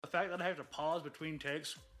The fact that I have to pause between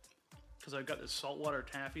takes because I've got this saltwater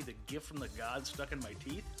taffy, the gift from the gods, stuck in my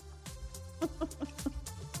teeth.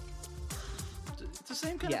 It's the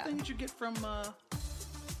same kind of thing that you get from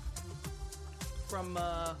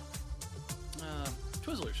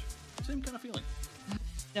Twizzlers. Same kind of feeling.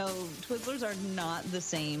 No, Twizzlers are not the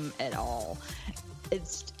same at all.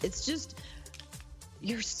 It's just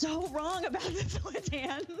you're so wrong about this one,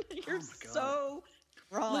 Dan. You're so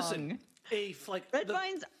wrong. Listen, Red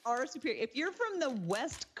Vines are superior. If you're from the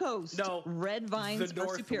West Coast, Red Vines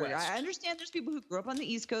are superior. I understand there's people who grew up on the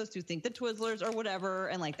East Coast who think the Twizzlers or whatever,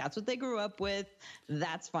 and like that's what they grew up with.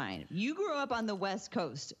 That's fine. You grew up on the West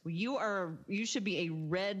Coast. You should be a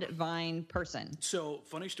Red Vine person. So,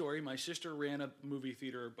 funny story. My sister ran a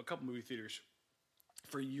couple movie theaters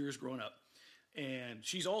for years growing up. And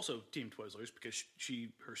she's also Team Twizzlers because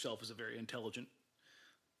she herself is a very intelligent,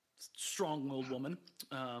 strong-willed woman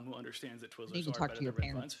who understands that Twizzlers are better than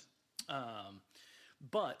Red Vines.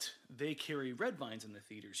 But they carry Red Vines in the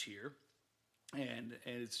theaters here, and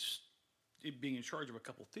being in charge of a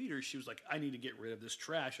couple theaters, she was like, I need to get rid of this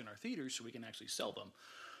trash in our theaters so we can actually sell them.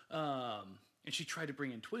 And she tried to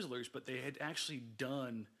bring in Twizzlers, but they had actually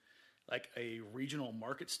done like a regional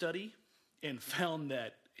market study and found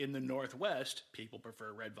that in the Northwest, people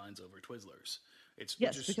prefer Red Vines over Twizzlers.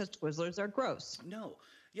 Because Twizzlers are gross. No.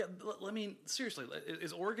 Yeah, I mean, seriously,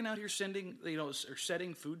 is Oregon out here setting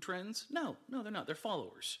food trends? No, they're not. They're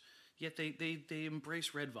followers. Yet they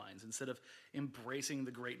embrace Red Vines instead of embracing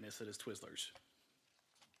the greatness that is Twizzlers.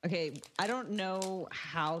 Okay, I don't know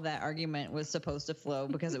how that argument was supposed to flow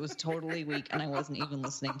because it was totally weak and I wasn't even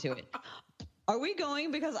listening to it. Are we going?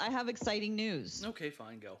 Because I have exciting news. Okay,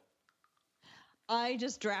 fine, go. I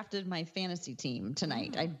just drafted my fantasy team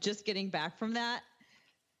tonight. I'm just getting back from that.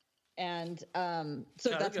 And so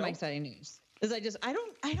that's my exciting news. Is I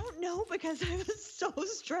don't know because I was so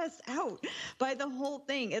stressed out by the whole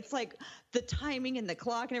thing. It's like the timing and the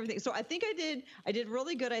clock and everything. So I think I did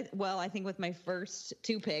really good. I think with my first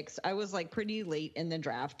two picks, I was like pretty late in the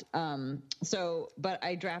draft. But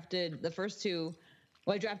I drafted the first two.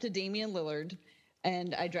 Well, I drafted Damian Lillard.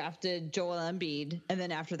 And I drafted Joel Embiid, and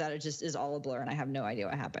then after that, it just is all a blur, and I have no idea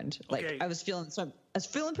what happened. Okay. I was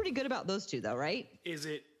feeling pretty good about those two, though, right? Is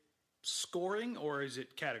it scoring or is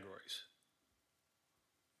it categories?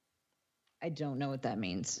 I don't know what that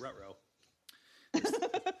means. Ruh-roh.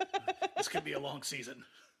 This could be a long season.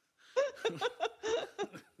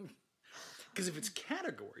 Because if it's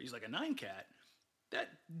categories, like a 9-cat, that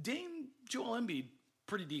Dame Joel Embiid,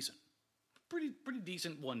 pretty decent. Pretty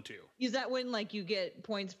decent 1-2. Is that when like you get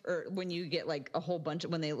points or when you get like a whole bunch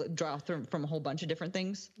when they draw from a whole bunch of different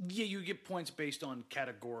things? Yeah, you get points based on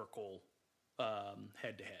categorical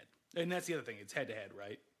head to head. And that's the other thing, it's head to head,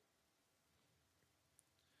 right?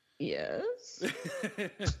 Yes.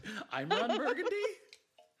 I'm Ron Burgundy?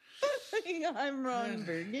 I'm Ron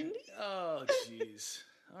Burgundy. Oh, jeez.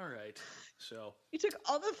 All right. So you took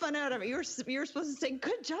all the fun out of it. You were supposed to say,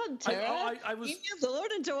 "Good job, Tara." I was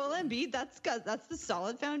Lillard and Joel Embiid. That's the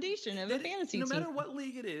solid foundation of a fantasy team. No matter what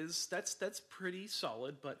league it is, that's pretty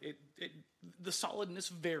solid. But the solidness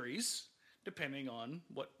varies depending on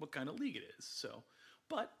what kind of league it is. So,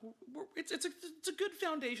 but it's a good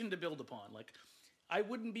foundation to build upon. Like, I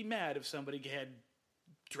wouldn't be mad if somebody had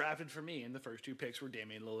drafted for me and the first two picks were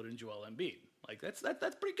Damian Lillard and Joel Embiid. Like that's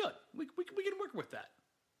pretty good. We can work with that.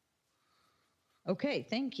 Okay,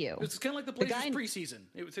 thank you. It's kind of like the Blazers preseason.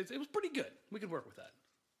 It was pretty good. We could work with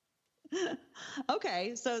that.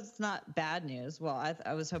 Okay, so it's not bad news. Well,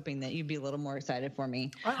 I was hoping that you'd be a little more excited for me.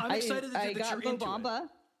 I'm excited that you're into Bamba. It.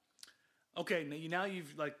 Okay, now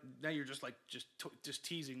you're just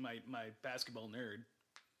teasing my basketball nerd.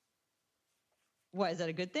 Why, is that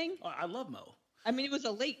a good thing? I love Mo. I mean, it was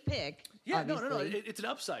a late pick. Yeah, obviously. no. It's an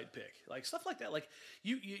upside pick, like stuff like that. Like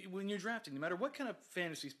you when you're drafting, no matter what kind of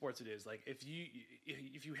fantasy sports it is, like if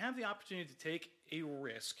you have the opportunity to take a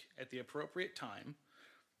risk at the appropriate time,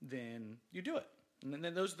 then you do it. And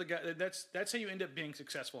then those are the guys. That's how you end up being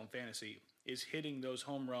successful in fantasy, is hitting those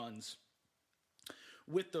home runs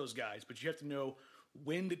with those guys. But you have to know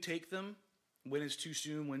when to take them, when it's too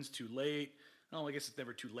soon, when's too late. Oh, I guess it's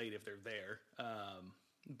never too late if they're there.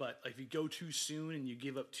 But if you go too soon and you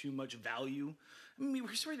give up too much value, I mean,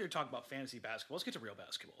 we're ready to talk about fantasy basketball. Let's get to real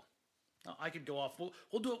basketball. I could go off.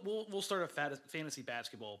 We'll do it. We'll start a fantasy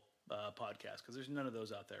basketball podcast because there's none of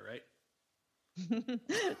those out there, right?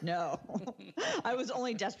 No, I was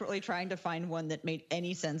only desperately trying to find one that made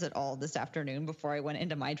any sense at all this afternoon before I went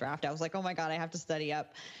into my draft. I was like, oh my God, I have to study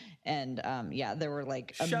up. And there were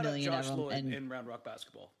like a million Josh of them. Lloyd in Round Rock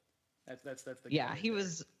Basketball. That's the he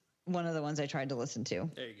was one of the ones I tried to listen to.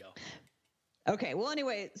 There you go. Okay. Well,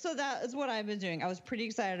 anyway, so that is what I've been doing. I was pretty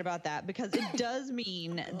excited about that because it does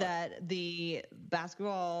mean that the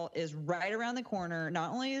basketball is right around the corner.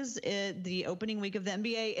 Not only is it the opening week of the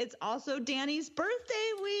NBA, it's also Danny's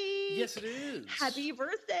birthday week. Yes, it is. Happy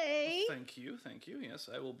birthday. Thank you. Thank you. Yes,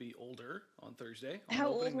 I will be older on Thursday. On How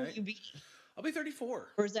old will you be? I'll be 34.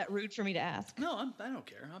 Or is that rude for me to ask? No, I don't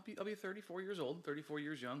care. I'll be 34 years old, 34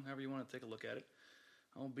 years young, however you want to take a look at it.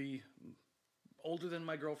 I'll be older than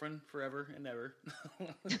my girlfriend forever and ever.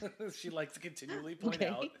 She likes to continually point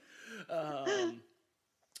out.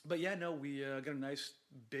 But yeah, no, we got a nice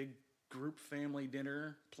big group family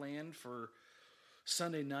dinner planned for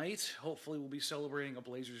Sunday night. Hopefully we'll be celebrating a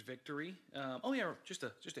Blazers victory. Oh yeah, just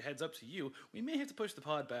a heads up to you. We may have to push the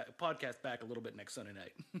podcast back a little bit next Sunday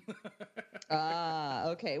night.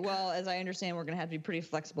 Okay. Well, as I understand, we're going to have to be pretty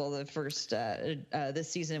flexible the first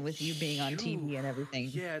this season with you being on TV and everything.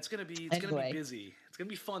 Yeah, it's gonna be busy. It's gonna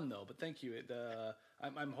be fun though. But thank you.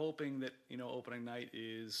 I'm hoping that opening night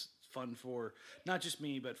is fun for not just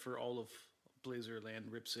me, but for all of Blazerland,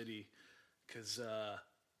 Rip City, because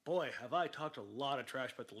boy, have I talked a lot of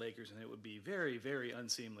trash about the Lakers, and it would be very, very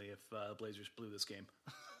unseemly if the Blazers blew this game.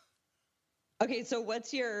 Okay, so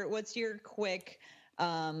what's your quick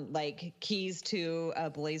keys to a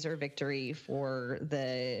Blazer victory for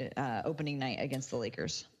the opening night against the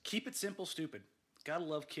Lakers? Keep it simple, stupid. Gotta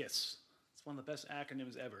love KISS. It's one of the best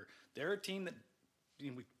acronyms ever. They're a team that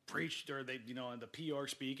we preached, or they, in the PR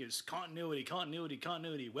speak, is continuity.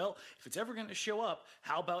 Well, if it's ever going to show up,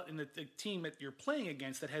 how about in the team that you're playing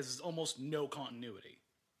against that has almost no continuity?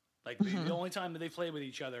 Like the only time that they play with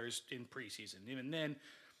each other is in preseason. Even then,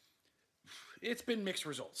 it's been mixed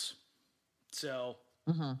results. So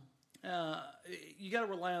you got to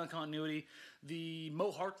rely on the continuity. The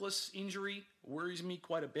Mo Harkless injury worries me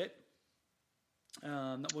quite a bit.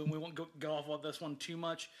 We won't go off on this one too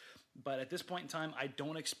much, but at this point in time, I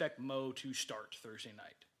don't expect Mo to start Thursday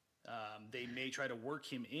night. They may try to work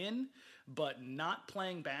him in, but not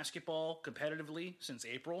playing basketball competitively since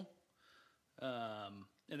April, and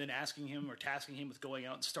then asking him or tasking him with going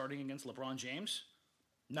out and starting against LeBron James,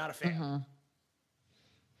 not a fan.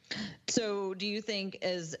 So do you think,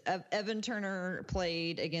 as Evan Turner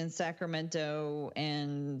played against Sacramento,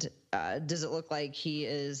 and does it look like he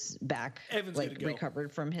is back, Evan's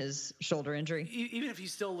recovered from his shoulder injury? Even if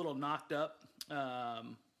he's still a little knocked up,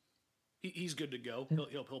 he's good to go.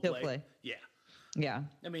 He'll play. Yeah.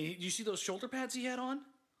 I mean, you see those shoulder pads he had on?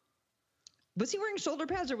 Was he wearing shoulder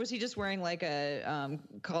pads, or was he just wearing like a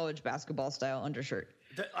college basketball style undershirt?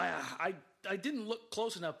 I didn't look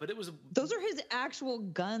close enough, but it was. Those are his actual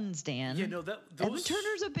guns, Dan. Yeah, no, Evan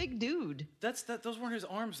Turner's a big dude. Those weren't his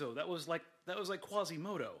arms though. That was like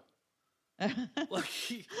Quasimodo.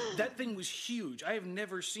 That thing was huge. I have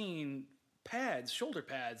never seen shoulder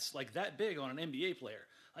pads like that big on an NBA player.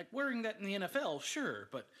 Like wearing that in the NFL, sure,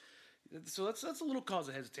 but so that's a little cause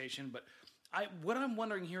of hesitation. But what I'm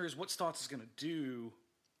wondering here is what Stotts is going to do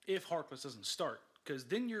if Harkless doesn't start, because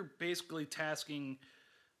then you're basically tasking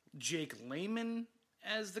Jake Layman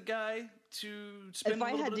as the guy to spend a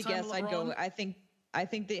little bit of time with LeBron. If I had to guess, I'd go. I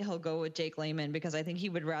think that he'll go with Jake Layman, because I think he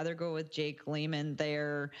would rather go with Jake Layman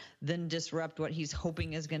there than disrupt what he's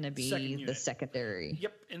hoping is going to be the secondary.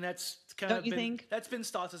 Yep, and that's think? That's been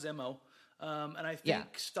Stotts' MO, and I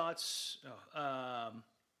think Stotts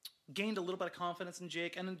gained a little bit of confidence in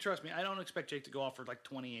Jake. And then, trust me, I don't expect Jake to go off for like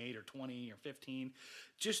 28 or 20 or 15.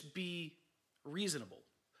 Just be reasonable.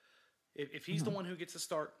 If he's the one who gets the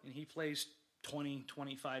start and he plays 20,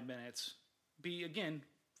 25 minutes, be, again,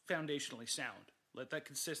 foundationally sound. Let that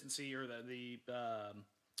consistency, or the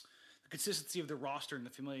consistency of the roster and the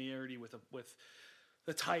familiarity with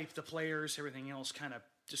the type, the players, everything else kind of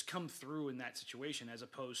just come through in that situation, as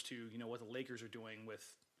opposed to, what the Lakers are doing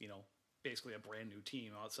with, basically a brand new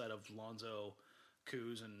team outside of Lonzo,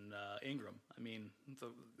 Kuz, and Ingram. I mean,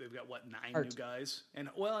 they've got, 9 new guys? And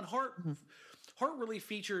Hart... Hart really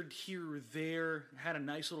featured here or there, had a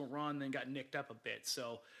nice little run, then got nicked up a bit.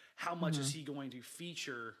 So how much is he going to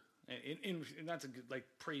feature? And not to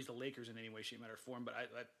praise the Lakers in any way, shape, matter, or form, but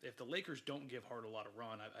if the Lakers don't give Hart a lot of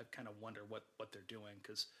run, I kind of wonder what they're doing,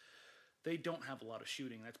 because they don't have a lot of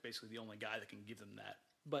shooting. That's basically the only guy that can give them that.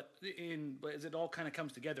 But as it all kind of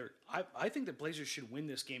comes together, I think the Blazers should win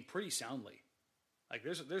this game pretty soundly. Like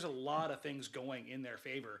there's a lot of things going in their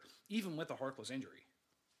favor, even with the Harkless injury.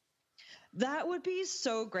 That would be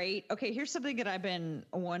so great. Okay, here's something that I've been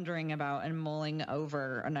wondering about and mulling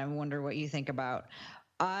over, and I wonder what you think about.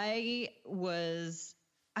 And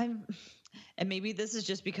maybe this is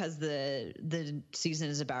just because the season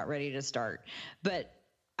is about ready to start, but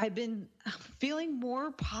I've been feeling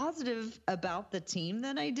more positive about the team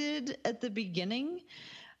than I did at the beginning.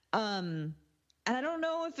 And I don't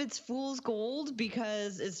know if it's fool's gold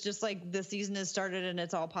because it's just like the season has started and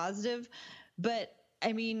it's all positive. But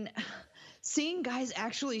I mean, seeing guys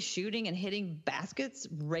actually shooting and hitting baskets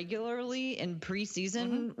regularly in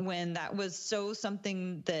preseason when that was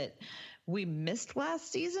something that we missed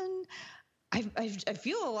last season, I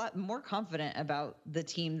feel a lot more confident about the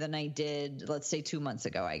team than I did, let's say 2 months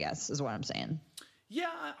ago, I guess is what I'm saying. Yeah,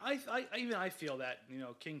 I feel that,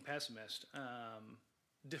 King pessimist.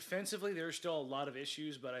 Defensively, there's still a lot of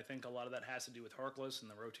issues, but I think a lot of that has to do with Harkless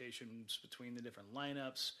and the rotations between the different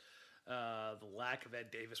lineups, the lack of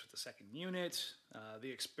Ed Davis with the second unit,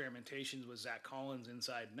 the experimentations with Zach Collins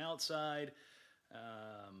inside and outside.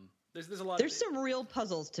 There's a lot. There's some real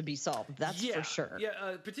puzzles to be solved. That's for sure.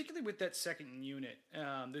 Yeah, particularly with that second unit.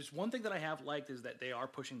 There's one thing that I have liked is that they are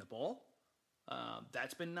pushing the ball.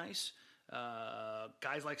 That's been nice.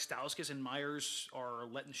 Guys like Stauskas and Myers are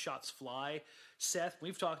letting shots fly. Seth,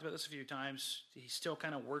 we've talked about this a few times. He's still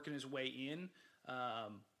kind of working his way in.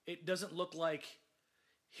 It doesn't look like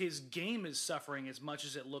his game is suffering as much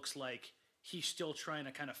as it looks like he's still trying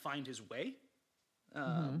to kind of find his way,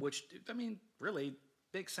 which, I mean, really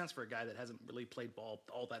makes sense for a guy that hasn't really played ball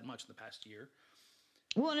all that much in the past year.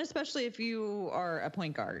 Well, and especially if you are a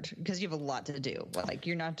point guard, because you have a lot to do. Like,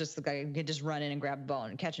 you're not just the guy who can just run in and grab the ball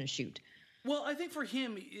and catch and shoot. Well, I think for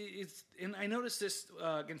him, and I noticed this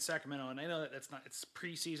against Sacramento, and I know that it's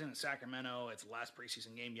preseason in Sacramento, it's the last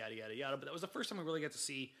preseason game, yada, yada, yada, but that was the first time we really got to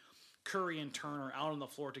see Curry and Turner out on the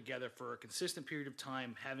floor together for a consistent period of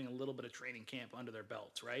time, having a little bit of training camp under their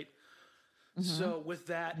belts, right? So with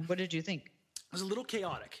that... What did you think? It was a little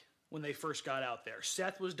chaotic when they first got out there.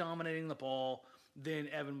 Seth was dominating the ball, then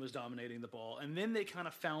Evan was dominating the ball, and then they kind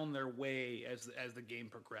of found their way as the game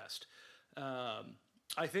progressed.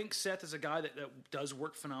 I think Seth is a guy that does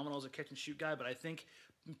work phenomenal as a catch-and-shoot guy, but I think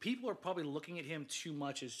people are probably looking at him too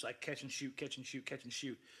much as like catch-and-shoot, catch-and-shoot,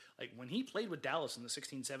 catch-and-shoot. Like when he played with Dallas in the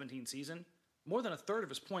 16-17 season, more than a third of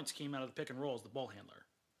his points came out of the pick and roll as the ball handler.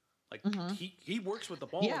 Like he works with the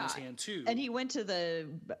ball in his hand too. And he went to the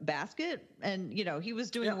basket and, he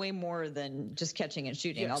was doing way more than just catching and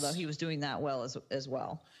shooting, although he was doing that well as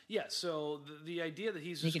well. Yeah. So the idea that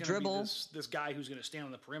he's just going to be this guy who's going to stand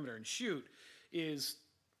on the perimeter and shoot is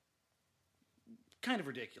kind of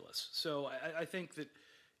ridiculous. So I think that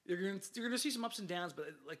you're going to see some ups and downs, but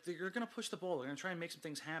like they're going to push the ball. They're going to try and make some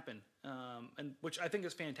things happen, and which I think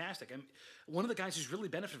is fantastic. I mean, one of the guys who's really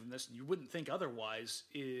benefited from this, and you wouldn't think otherwise,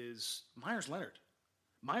 is Myers Leonard.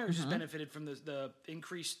 Myers has benefited from the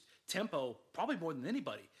increased tempo probably more than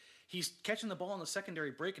anybody. He's catching the ball on the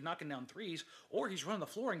secondary break and knocking down threes, or he's running the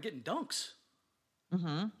floor and getting dunks.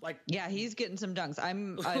 He's getting some dunks.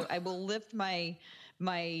 I will lift my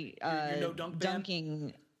no dunk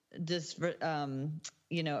dunking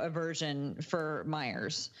aversion for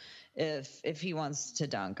Myers if he wants to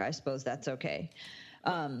dunk. I suppose that's okay.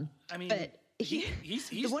 I mean, but he's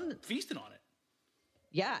feasting on it.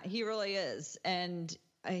 Yeah, he really is, and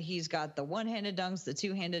he's got the one-handed dunks, the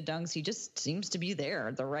two-handed dunks. He just seems to be there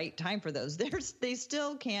at the right time for those. They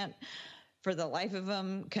still can't, for the life of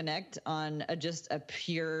them, connect on just a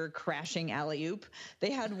pure crashing alley-oop.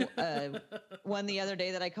 They had one the other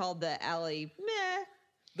day that I called the alley meh.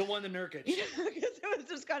 The one, the Nurkic. Because it was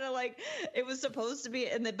just kind of like, it was supposed to be,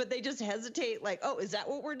 but they just hesitate, like, oh, is that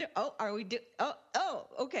what we're doing? Oh, are we doing? Oh,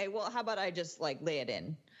 okay, well, how about I just, like, lay it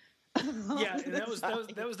in? Yeah, and that was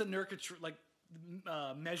the Nurkic, like,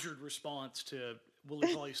 measured response to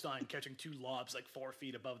Willie Cauley-Stein catching two lobs, like, 4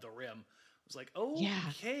 feet above the rim. It was like,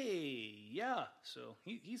 okay, yeah. So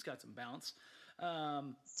he's got some bounce.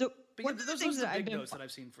 But those are the big notes that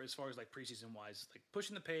I've seen for as far as like preseason wise, like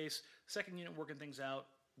pushing the pace, second unit working things out,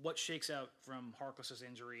 what shakes out from Harkless's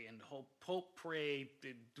injury, and hope, pray,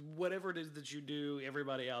 whatever it is that you do,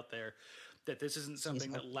 everybody out there, that this isn't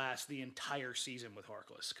something that lasts the entire season with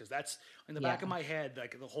Harkless, because that's in the back of my head,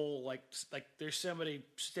 like the whole like there's somebody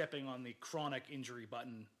stepping on the chronic injury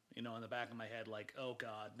button, in the back of my head, like, oh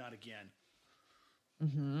God, not again.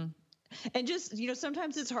 And just,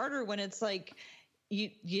 sometimes it's harder when it's like you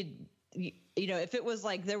if it was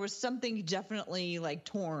like there was something definitely like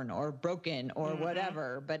torn or broken or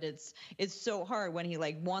whatever, but it's so hard when he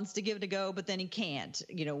like wants to give it a go, but then he can't,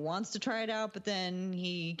 wants to try it out, but then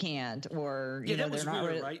he can't, or, that was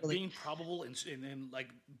weird, right? Being probable and like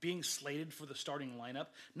being slated for the starting lineup,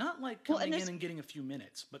 not like coming in and getting a few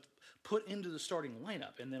minutes, but put into the starting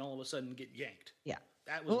lineup and then all of a sudden get yanked. Yeah.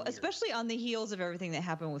 That was weird. Especially on the heels of everything that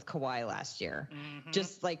happened with Kawhi last year.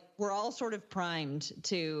 Just like we're all sort of primed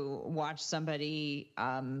to watch somebody,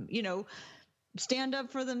 stand up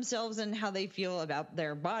for themselves and how they feel about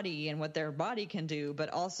their body and what their body can do, but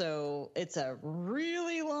also it's a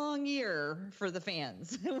really long year for the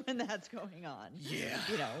fans when that's going on. Yeah.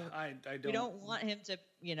 I don't. We don't want him to,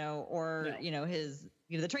 or no. His,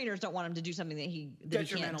 the trainers don't want him to do something that he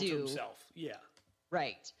can't do. To himself. Yeah.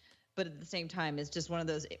 Right. But at the same time, it's just one of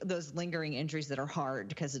those lingering injuries that are hard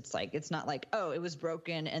because it's not like, oh, it was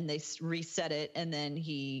broken and they reset it and then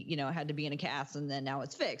he, had to be in a cast and then now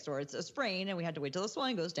it's fixed, or it's a sprain and we had to wait till the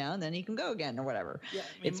swelling goes down and then he can go again or whatever. Yeah,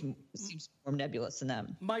 it seems more nebulous than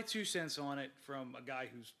them. My 2 cents on it from a guy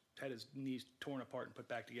who's had his knees torn apart and put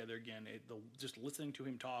back together again, just listening to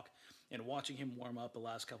him talk and watching him warm up the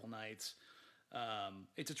last couple nights,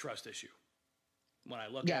 it's a trust issue. When I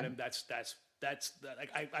look at him, that's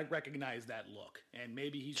I recognize that look, and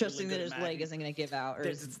maybe he's trusting really that his leg isn't going to give out, or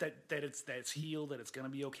that it's healed, that it's going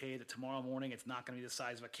to be okay, that tomorrow morning it's not going to be the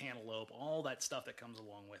size of a cantaloupe, all that stuff that comes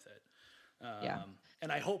along with it.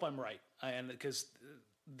 And I hope I'm right, and because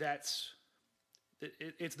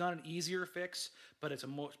it's not an easier fix, but it's a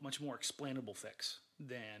much more explainable fix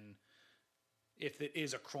than if it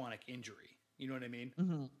is a chronic injury. You know what I mean?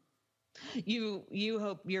 Mm-hmm. You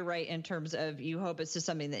hope you're right in terms of you hope it's just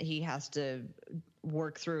something that he has to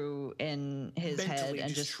work through in his mentally, head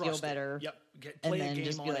and just feel better. Yep. Play and then the game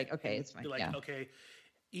just be like, okay, it's fine. Be like, okay,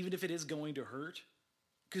 even if it is going to hurt,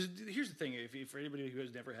 because here's the thing: if for anybody who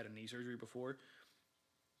has never had a knee surgery before,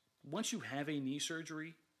 once you have a knee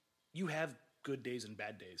surgery, you have good days and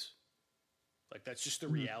bad days. Like that's just the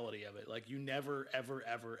reality of it. Like you never, ever,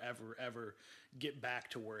 ever, ever, ever get back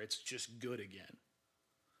to where it's just good again.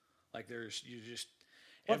 Like there's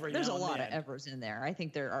a lot of evers in there. I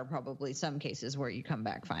think there are probably some cases where you come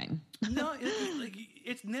back fine. No,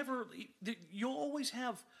 it's never. You'll always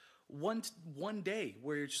have one day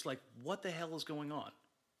where you're just like, what the hell is going on?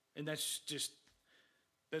 And that's just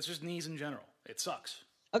knees in general. It sucks.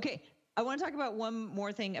 Okay. I want to talk about one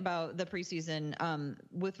more thing about the preseason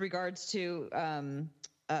with regards to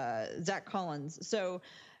Zach Collins. So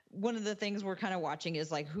one of the things we're kind of watching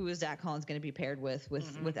is like, who is Zach Collins going to be paired with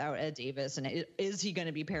without Ed Davis? And is he going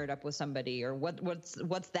to be paired up with somebody, or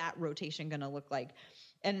what's that rotation going to look like?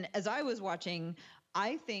 And as I was watching,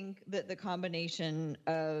 I think that the combination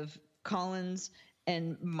of Collins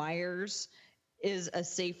and Myers is a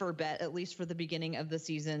safer bet, at least for the beginning of the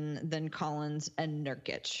season, than Collins and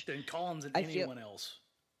Nurkic. Than Collins and anyone else.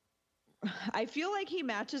 I feel like he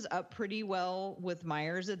matches up pretty well with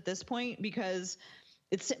Myers at this point because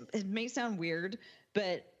it may sound weird,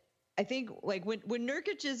 but I think like when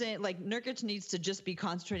Nurkic isn't, like Nurkic needs to just be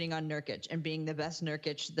concentrating on Nurkic and being the best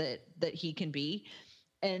Nurkic that he can be.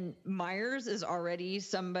 And Myers is already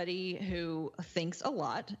somebody who thinks a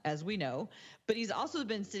lot, as we know, but he's also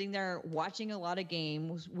been sitting there watching a lot of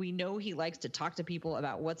games. We know he likes to talk to people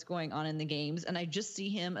about what's going on in the games. And I just see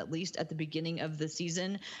him, at least at the beginning of the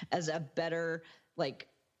season, as a better, like,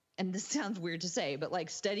 and this sounds weird to say, but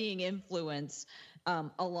like steadying influence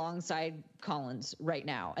alongside Collins right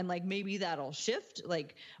now. And like maybe that'll shift.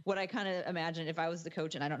 Like what I kind of imagine if I was the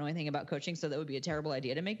coach, and I don't know anything about coaching, so that would be a terrible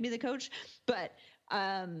idea to make me the coach. But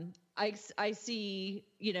I see,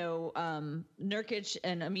 Nurkic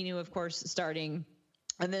and Aminu, of course, starting,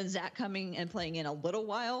 and then Zach coming and playing in a little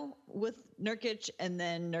while with Nurkic, and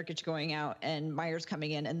then Nurkic going out and Myers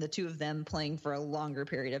coming in, and the two of them playing for a longer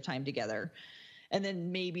period of time together. And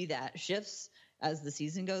then maybe that shifts as the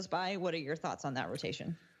season goes by. What are your thoughts on that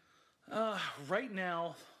rotation? Right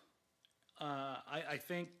now, I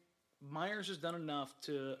think Myers has done enough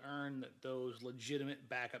to earn those legitimate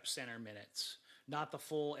backup center minutes. Not the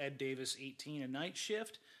full Ed Davis 18 a night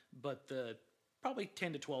shift, but the probably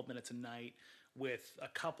 10 to 12 minutes a night with a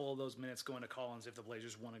couple of those minutes going to Collins if the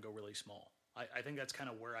Blazers want to go really small. I think that's kind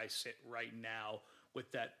of where I sit right now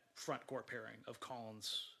with that front court pairing of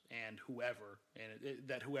Collins and whoever, and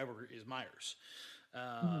that whoever is Myers.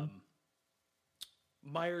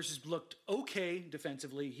 Myers has looked okay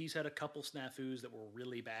defensively. He's had a couple snafus that were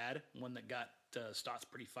really bad. One that got Stotts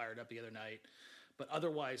pretty fired up the other night. But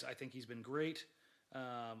otherwise, I think he's been great.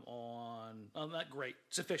 Not great,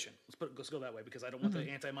 sufficient. Let's go that way, because I don't want the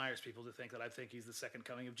anti-Myers people to think that I think he's the second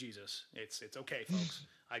coming of Jesus. It's okay, folks.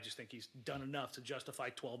 I just think he's done enough to justify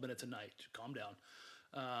 12 minutes a night. Calm down.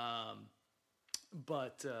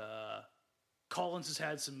 But Collins has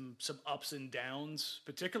had some ups and downs,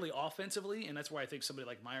 particularly offensively, and that's where I think somebody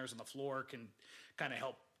like Myers on the floor can kind of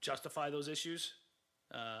help justify those issues.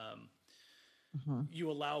 You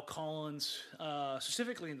allow Collins,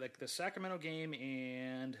 specifically in like the Sacramento game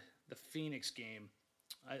and the Phoenix game,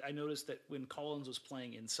 I noticed that when Collins was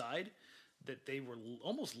playing inside, that they were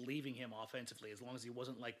almost leaving him offensively as long as he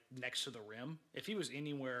wasn't like next to the rim. If he was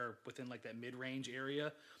anywhere within like that mid-range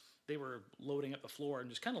area, they were loading up the floor and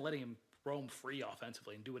just kind of letting him roam free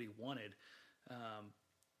offensively and do what he wanted.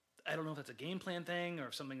 I don't know if that's a game plan thing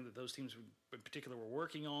or something that those teams in particular were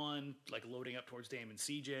working on, like loading up towards Dame and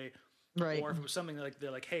CJ, right? Or if it was something like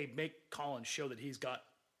they're like, hey, make Collins show that he's got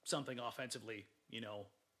something offensively,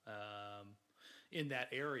 in that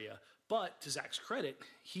area. But to Zach's credit,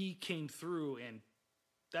 he came through, and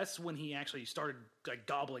that's when he actually started like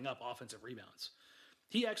gobbling up offensive rebounds.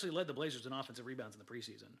 He actually led the Blazers in offensive rebounds in the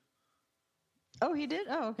preseason. Oh, he did?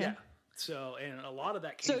 Oh, okay. Yeah. So, and a lot of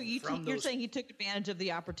that came from you're saying he took advantage of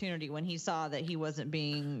the opportunity when he saw that he wasn't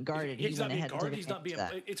being guarded. He's not being guarded. He's not being.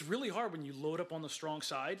 It's really hard when you load up on the strong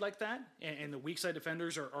side like that, and the weak side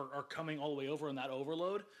defenders are coming all the way over on that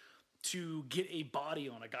overload to get a body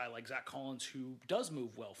on a guy like Zach Collins who does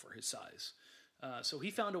move well for his size. So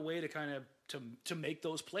he found a way to kind of to make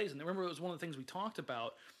those plays. And remember, it was one of the things we talked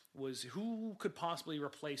about was who could possibly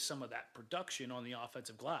replace some of that production on the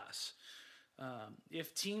offensive glass.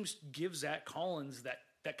 If teams give Zach Collins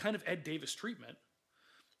that kind of Ed Davis treatment,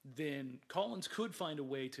 then Collins could find a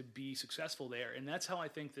way to be successful there. And that's how I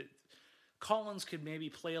think that Collins could maybe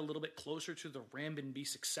play a little bit closer to the rim and be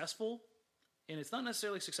successful. And it's not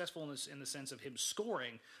necessarily successful in the sense of him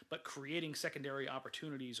scoring, but creating secondary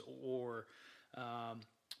opportunities or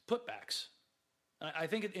putbacks. I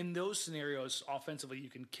think in those scenarios, offensively, you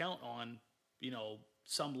can count on,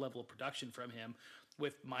 some level of production from him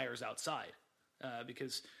with Myers outside.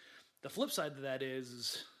 Because the flip side to that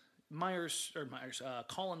is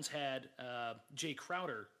Collins had Jay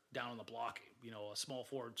Crowder down on the block, a small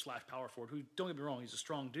forward / power forward who, don't get me wrong, he's a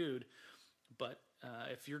strong dude. But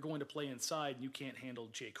if you're going to play inside and you can't handle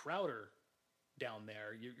Jay Crowder down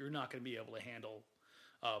there, you're not going to be able to handle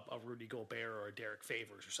a Rudy Gobert or a Derek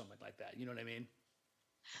Favors or something like that. You know what I mean?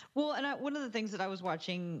 Well, and one of the things that I was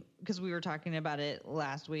watching, because we were talking about it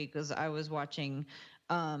last week, was I was watching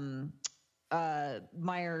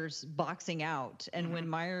Myers boxing out. And when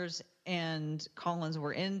Myers and Collins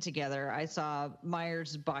were in together, I saw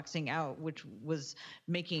Myers boxing out, which was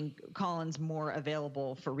making Collins more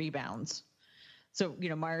available for rebounds. So,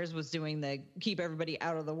 Myers was doing the keep everybody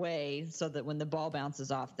out of the way so that when the ball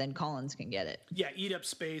bounces off, then Collins can get it. Yeah, eat up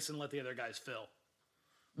space and let the other guys fill.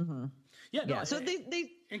 Mm-hmm. Yeah, no, yeah. So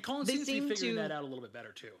and Collins seems to be figuring that out a little bit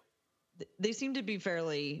better too. They seem to be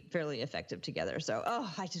fairly effective together. So,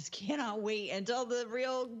 I just cannot wait until the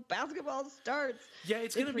real basketball starts. Yeah,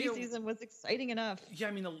 it's going to be preseason was exciting enough. Yeah,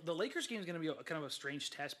 I mean the Lakers game is going to be kind of a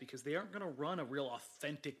strange test because they aren't going to run a real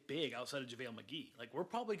authentic big outside of JaVale McGee. Like we're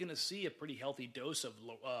probably going to see a pretty healthy dose of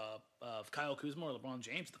Kyle Kuzma or LeBron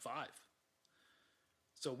James at the 5.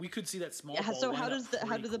 So we could see that small. Yeah. So how do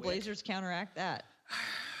the quick. Blazers counteract that?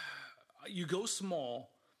 You go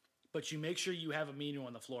small, but you make sure you have Aminu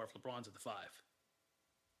on the floor if LeBron's at the 5.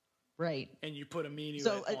 Right. And you put Aminu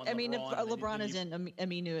on LeBron. If LeBron is in,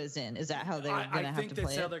 Aminu is in. Is that how they're going to have to play it? I think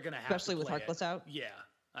that's how they're going to have to play it. Especially with Harkless out? Yeah.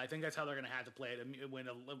 I think that's how they're going to have to play it. When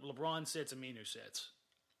LeBron sits, Aminu sits.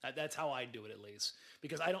 That's how I do it, at least.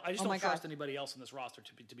 Because I just don't trust anybody else in this roster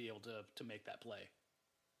to be able to make that play.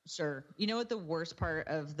 Sure. You know what the worst part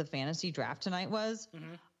of the fantasy draft tonight was?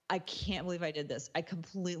 Mm-hmm. I can't believe I did this. I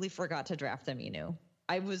completely forgot to draft Aminu.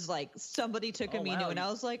 I was like, somebody took Aminu, and I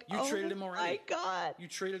was like, you traded him already. My God. You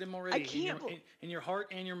traded him already. I can't. In your heart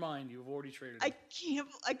and your mind, you've already traded him.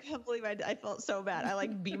 I can't believe I felt so bad. I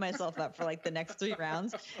beat myself up for the next 3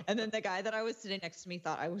 rounds. And then the guy that I was sitting next to me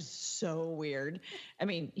thought I was so weird. I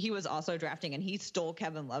mean, he was also drafting, and he stole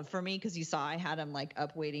Kevin Love for me because he saw I had him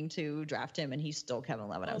up waiting to draft him, and he stole Kevin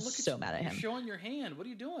Love, and I was so mad at him. You're showing your hand. What are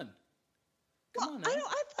you doing? Come on now.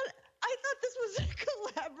 I thought this was a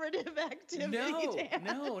collaborative activity.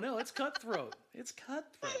 No, it's cutthroat. It's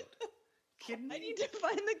cutthroat. Kidding me? I need to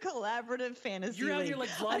find the collaborative fantasy. You're out here like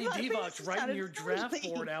Vlade Divac writing your draft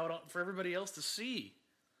board out for everybody else to see.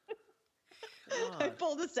 I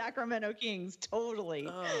pulled the Sacramento Kings, totally.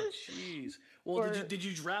 Oh, jeez. Well, did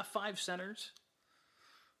you draft 5 centers?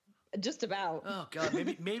 Just about. Oh God,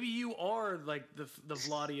 maybe you are like the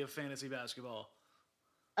Vlade of fantasy basketball.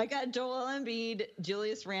 I got Joel Embiid,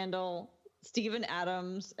 Julius Randle, Steven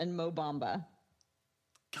Adams, and Mo Bamba.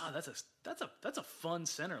 God, that's a fun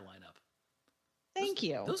center lineup. Thank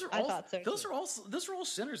you. I thought so. Those are all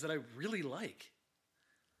centers that I really like.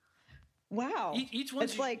 Wow. Each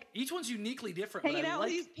one's uniquely different. Hanging out with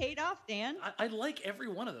these paid off, Dan. I like every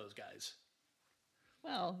one of those guys.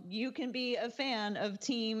 Well, you can be a fan of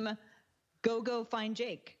team Go Find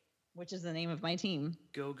Jake, which is the name of my team.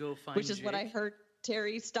 Go Find Jake. Which is what I heard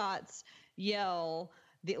Terry Stotts yell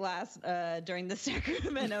during the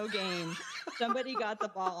Sacramento game, somebody got the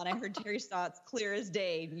ball and I heard Terry Stotts clear as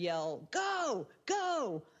day yell, "Go,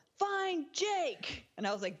 go, find Jake!" And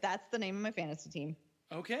I was like, "That's the name of my fantasy team."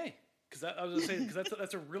 Okay, because I was gonna say because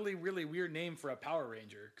that's a really really weird name for a Power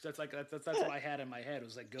Ranger. Because that's what I had in my head. It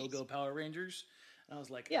was like Go Power Rangers, and I was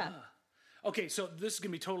like, yeah. Okay, so this is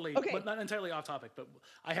gonna be totally, but not entirely off topic. But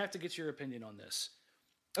I have to get your opinion on this.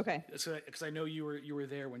 Okay. So, because I know you were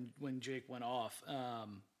there when Jake went off.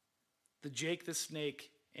 The Jake the Snake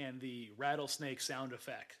and the rattlesnake sound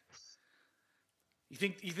effect. You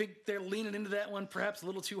think they're leaning into that one perhaps a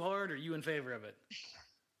little too hard? Or are you in favor of it?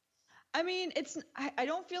 I mean, I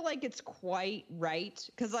don't feel like it's quite right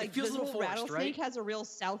because like this little forced, rattlesnake right? has a real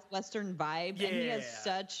southwestern vibe, and he has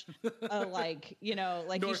such a like he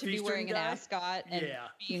should be wearing an ascot and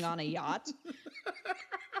being on a yacht.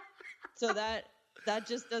 So that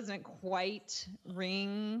just doesn't quite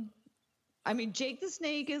ring. I mean, Jake the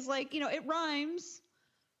Snake is like it rhymes,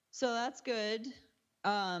 so that's good.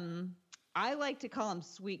 I like to call him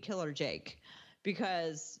Sweet Killer Jake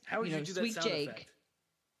because how would you do Sweet that sound Jake. Effect?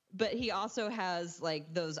 But he also has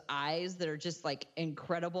like those eyes that are just like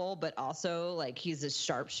incredible, but also like he's a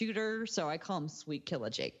sharpshooter. So I call him Sweet Killer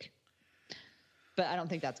Jake. But I don't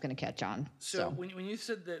think that's going to catch on. So when you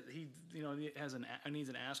said that he has needs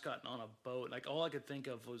an ascot on a boat, like all I could think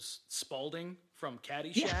of was Spalding from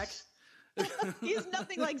Caddyshack. Yes. He's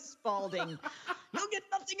nothing like Spalding. You'll get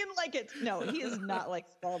nothing in like it. No, he is not like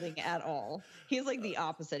Spalding at all. He's like the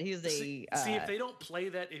opposite. He's see if they don't play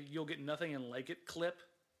that, you'll get nothing in like it clip.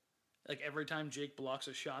 Like every time Jake blocks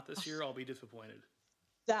a shot this year, I'll be disappointed.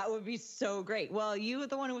 That would be so great. Well, you are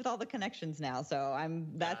the one with all the connections now, so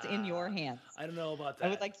that's in your hands. I don't know about that. I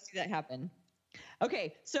would like to see that happen.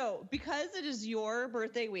 Okay, so because it is your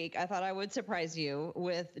birthday week, I thought I would surprise you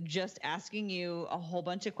with just asking you a whole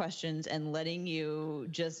bunch of questions and letting you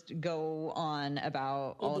just go on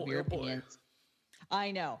about all of your opinions.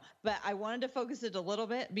 I know, but I wanted to focus it a little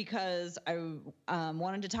bit because I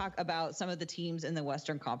wanted to talk about some of the teams in the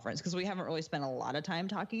Western Conference because we haven't really spent a lot of time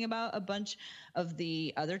talking about a bunch of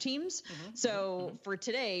the other teams. So for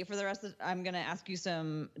today, for the rest of I'm going to ask you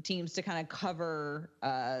some teams to kind of cover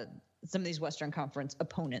some of these Western Conference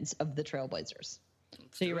opponents of the Trailblazers.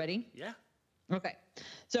 So you ready? Yeah. Okay.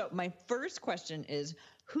 So my first question is,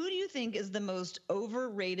 who do you think is the most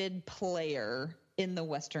overrated player in the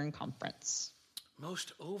Western Conference?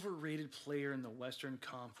 Most overrated player in the Western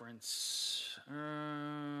Conference.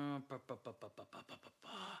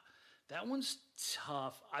 That one's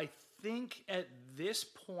tough. I think at this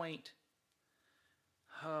point,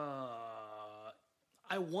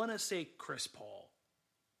 I want to say Chris Paul.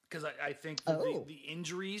 Because I think the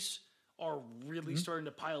injuries are really starting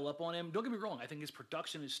to pile up on him. Don't get me wrong. I think his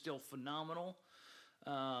production is still phenomenal.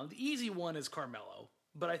 The easy one is Carmelo.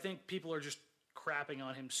 But I think people are just crapping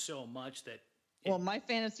on him so much that well, my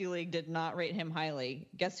fantasy league did not rate him highly.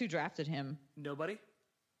 Guess who drafted him? Nobody?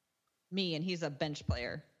 Me, and he's a bench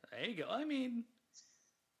player. There you go. I mean,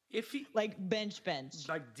 if he... Like bench.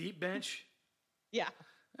 Like deep bench? Yeah.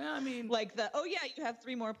 I mean... Like you have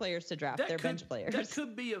 3 more players to draft. They're bench players. That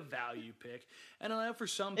could be a value pick. And I know for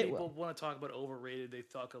some people want to talk about overrated. They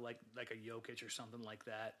talk of like a Jokic or something like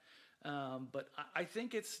that. But I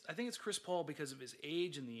think it's Chris Paul because of his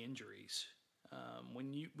age and the injuries.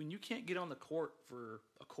 When you can't get on the court for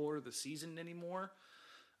a quarter of the season anymore,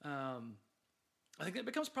 I think that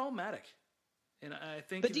becomes problematic. And I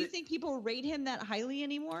think. But do you think people rate him that highly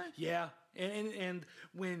anymore? Yeah, and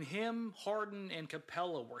when him, Harden, and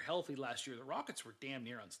Capella were healthy last year, the Rockets were damn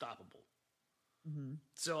near unstoppable. Mm-hmm.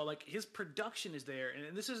 So like his production is there,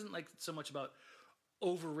 and this isn't like so much about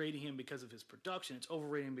overrating him because of his production; it's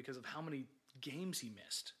overrating because of how many games he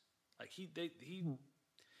missed. Like he.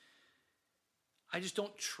 I just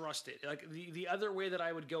don't trust it. Like the other way that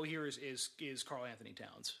I would go here is Karl Anthony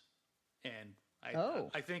Towns, and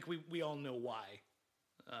I think we all know why.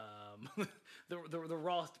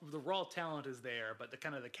 The raw talent is there, but the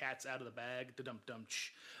kind of the cat's out of the bag.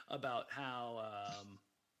 About how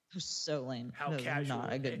so lame. How casual.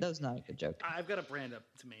 That was not a good joke. I've got a brand up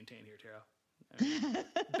to maintain here,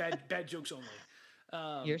 Tara. Bad jokes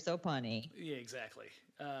only. You're so punny. Yeah, exactly.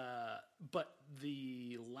 But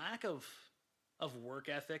the lack of work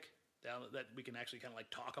ethic that we can actually kind of like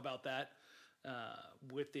talk about that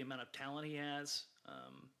with the amount of talent he has.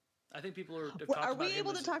 I think people are we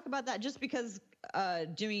able to talk about that just because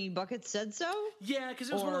Jimmy Bucket said so? Yeah, because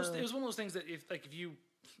it was one of those things that if you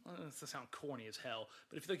this sound corny as hell,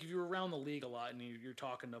 but if you're around the league a lot and you're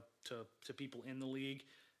talking to people in the league,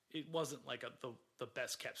 it wasn't like the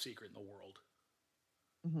best kept secret in the world.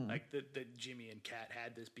 Mm-hmm. Like that Jimmy and Kat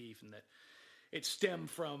had this beef and that it stemmed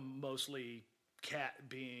from mostly Cat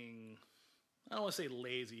being, I don't want to say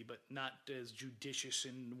lazy, but not as judicious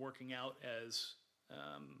in working out as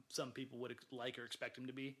some people would like or expect him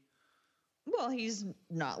to be. Well, he's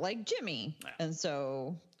not like Jimmy, and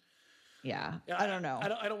so yeah, I don't know.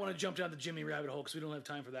 I don't want to jump down the Jimmy rabbit hole because we don't have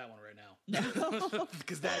time for that one right now.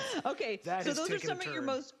 Because that's okay. So those are some of your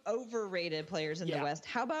most overrated players in the West.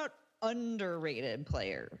 How about underrated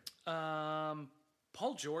player? Paul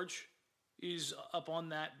George is up on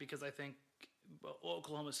that because I think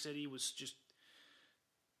Oklahoma City was just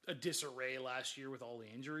a disarray last year with all the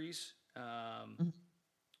injuries.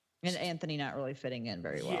 And Anthony not really fitting in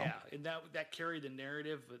very well. Yeah, and that carried the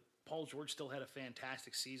narrative, but Paul George still had a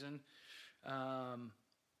fantastic season.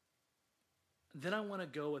 Then I want to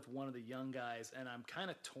go with one of the young guys, and I'm kind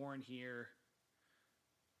of torn here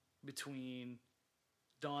between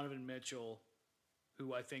Donovan Mitchell,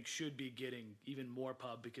 who I think should be getting even more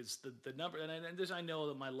pub because the number, and I know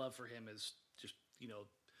that my love for him is just,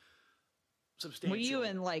 substantial. Well, you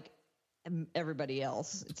and like everybody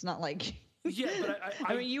else. It's not like... Yeah, but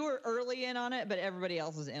I mean, you were early in on it, but everybody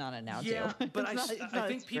else is in on it now, too. Yeah, but I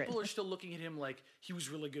think people are still looking at him like he was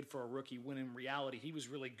really good for a rookie, when in reality, he was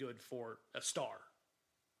really good for a star.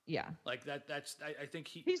 Yeah. Like that's I think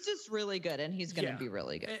he's just really good, and he's going to be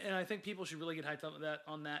really good. And I think people should really get hyped up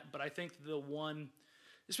on that. But I think the one,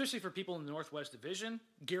 especially for people in the Northwest Division,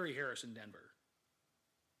 Gary Harris in Denver.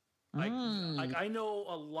 Like I know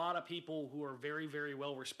a lot of people who are very, very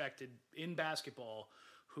well respected in basketball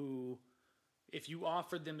who, if you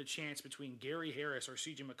offered them the chance between Gary Harris or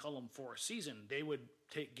CJ McCollum for a season, they would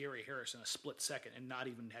take Gary Harris in a split second and not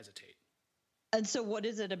even hesitate. And so what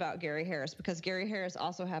is it about Gary Harris? Because Gary Harris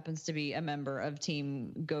also happens to be a member of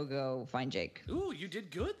Team Go Find Jake. Ooh, you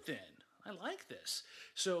did good then. I like this.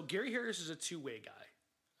 So Gary Harris is a two-way guy.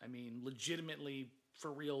 I mean, legitimately,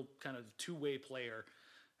 for real, kind of two-way player.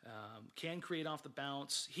 Can create off the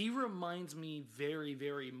bounce. He reminds me very,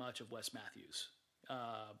 very much of Wes Matthews.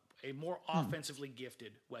 A more offensively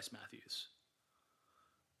gifted Wes Matthews.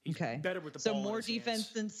 He's better with the ball. So more defense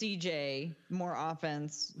than CJ, more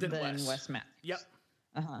offense than Wes Matthews. Yep.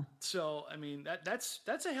 So I mean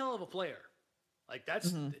that's a hell of a player. Like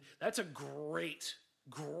that's a great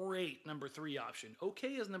number 3 option.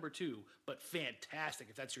 Okay as number 2, but fantastic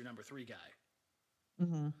if that's your number 3 guy.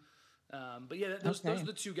 But yeah, those are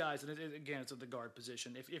the two guys, and again, it's at the guard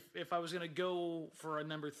position. If I was going to go for a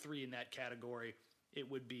number 3 in that category, it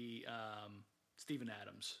would be Steven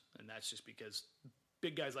Adams, and that's just because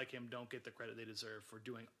big guys like him don't get the credit they deserve for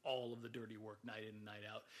doing all of the dirty work night in and night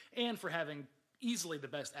out, and for having easily the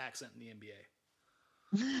best accent in the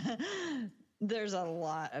NBA. There's a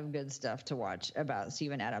lot of good stuff to watch about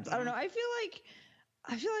Steven Adams. I don't know. I feel like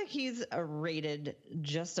he's rated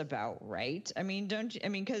just about right. I mean,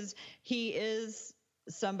 because he is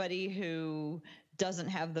somebody who doesn't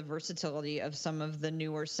have the versatility of some of the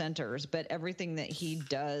newer centers, but everything that he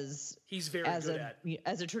does, he's very good at.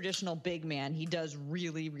 As a traditional big man, he does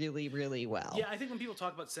really, really, really well. Yeah, I think when people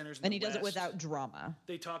talk about centers in and he West, does it without drama.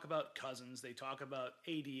 They talk about Cousins. They talk about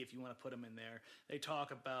AD, if you want to put him in there. They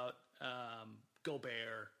talk about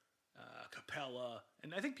Gobert, Capella,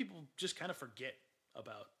 and I think people just kind of forget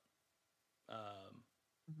about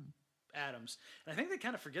Adams, and I think they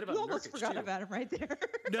kind of forget about. You almost forgot about him right there.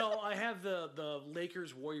 No, I have the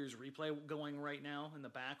Lakers Warriors replay going right now in the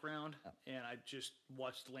background, and I just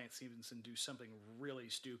watched Lance Stevenson do something really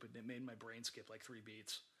stupid that made my brain skip like 3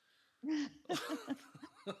 beats.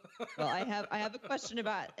 Well, I have a question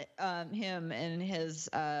about him and his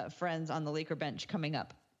friends on the Laker bench coming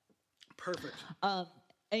up. Perfect.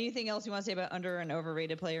 Anything else you want to say about under and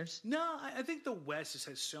overrated players? No, I think the West just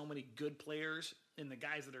has so many good players, and the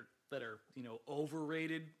guys that are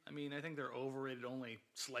overrated. I mean, I think they're overrated only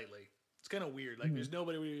slightly. It's kind of weird. Like there's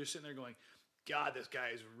nobody where you're sitting there going, God, this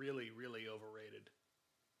guy is really, really overrated.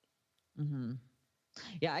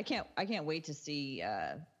 Yeah, I can't wait to see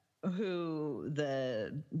who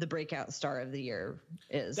the breakout star of the year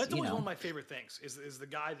is. That's always one of my favorite things is the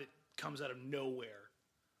guy that comes out of nowhere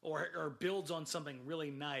or builds on something really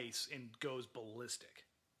nice and goes ballistic.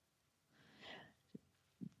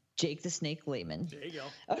 Jake the Snake Layman. There you go.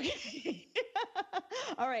 Okay.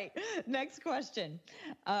 All right. Next question.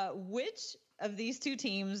 Which of these two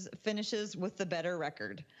teams finishes with the better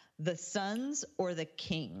record? The Suns or the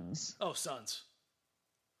Kings? Oh, Suns.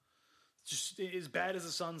 Just as bad as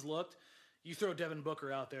the Suns looked, you throw Devin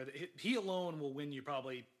Booker out there. He alone will win you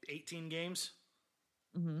probably 18 games.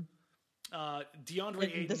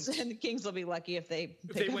 DeAndre Ayton. And the Kings will be lucky if they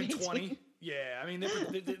win 20. Yeah, I mean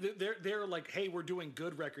they're like, hey, we're doing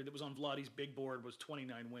good record that was on Vladdy's big board was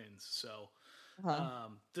 29 wins. So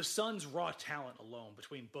The Suns' raw talent alone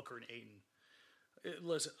between Booker and Ayton.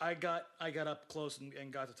 Listen, I got up close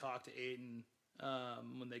and got to talk to Ayton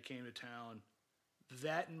when they came to town.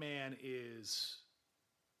 That man is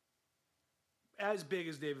as big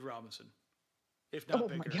as David Robinson, if not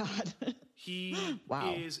bigger. Oh my God. He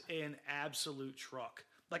is an absolute truck.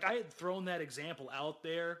 Like, I had thrown that example out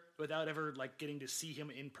there without ever like getting to see him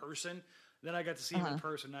in person. Then I got to see him in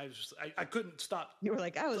person. And I couldn't stop. You were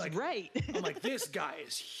like, I was right. I'm like, this guy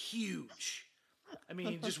is huge. I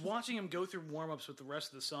mean, just watching him go through warm-ups with the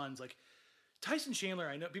rest of the Suns, like Tyson Chandler,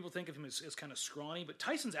 I know people think of him as kind of scrawny, but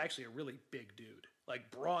Tyson's actually a really big dude.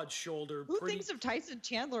 Like broad shoulder. Who thinks of Tyson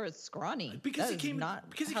Chandler as scrawny? Because he came in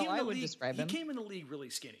the league. Describe him. He came in the league really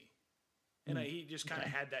skinny, and he just kind of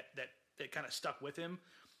had that kind of stuck with him.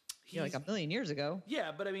 Like a million years ago.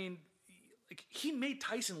 Yeah, but I mean, like he made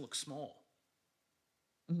Tyson look small.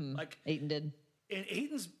 Mm-hmm. Like Ayton did. And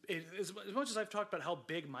Ayton's, as much as I've talked about how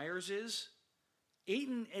big Myers is,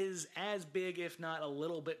 Ayton is as big, if not a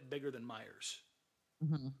little bit bigger than Myers.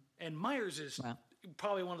 Mm-hmm. And Myers is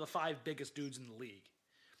probably one of the 5 biggest dudes in the league.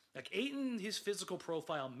 Like Ayton, his physical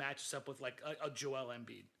profile matches up with like a Joel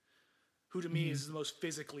Embiid, who to me is the most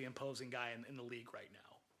physically imposing guy in the league right now.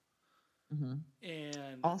 Mm-hmm.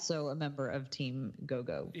 And also a member of Team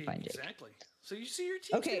Go-Go. Exactly. So you see your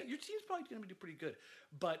team. Okay. Your team's probably going to do pretty good.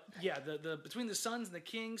 But yeah, the between the Suns and the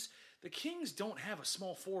Kings don't have a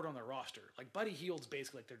small forward on their roster. Like Buddy Hield's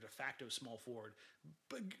basically like their de facto small forward.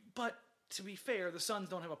 But to be fair, the Suns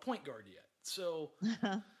don't have a point guard yet. So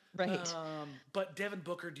right. But Devin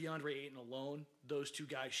Booker, DeAndre Ayton alone, those 2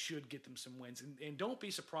 guys should get them some wins. And don't be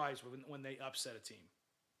surprised when they upset a team.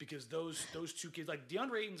 Because those 2 kids, like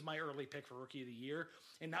DeAndre Ayton's my early pick for Rookie of the Year,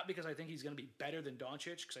 and not because I think he's going to be better than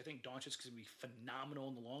Doncic, because I think Doncic is going to be phenomenal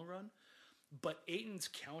in the long run, but Ayton's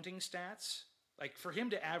counting stats, like for him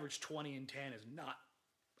to average 20 and 10 is not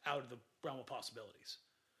out of the realm of possibilities.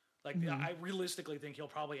 Like I realistically think he'll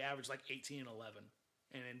probably average like 18 and 11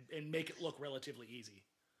 and make it look relatively easy.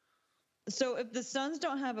 So if the Suns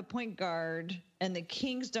don't have a point guard and the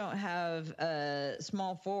Kings don't have a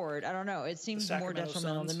small forward, I don't know. It seems more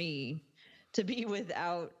detrimental to me to be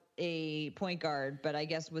without a point guard. But I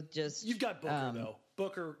guess with just you've got Booker though.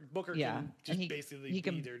 Booker can just basically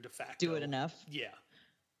be their de facto. Do it enough. Yeah.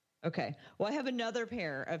 Okay. Well, I have another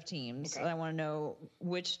pair of teams. Okay. I want to know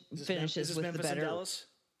which finishes with Memphis the better. And Dallas?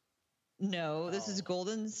 No, this is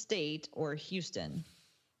Golden State or Houston.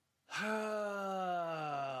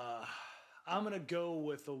 I'm going to go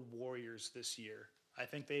with the Warriors this year. I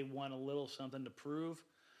think they want a little something to prove.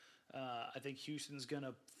 I think Houston's going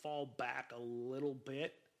to fall back a little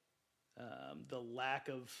bit. The lack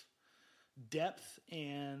of depth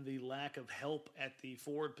and the lack of help at the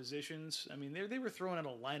forward positions. I mean, they were throwing out a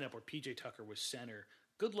lineup where PJ Tucker was center.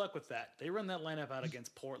 Good luck with that. They run that lineup out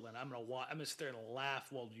against Portland. I'm gonna sit there and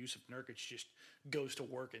laugh while Yusuf Nurkic just goes to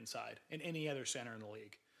work inside, and any other center in the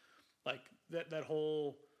league. Like that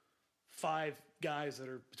whole 5 guys that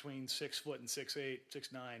are between 6 foot and 6'8",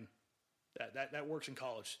 6'9", that works in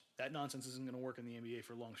college. That nonsense isn't going to work in the NBA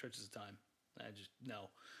for long stretches of time. I just no.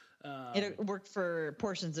 It worked for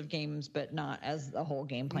portions of games, but not as the whole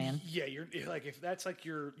game plan. Yeah, you're like if that's like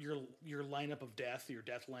your lineup of death, your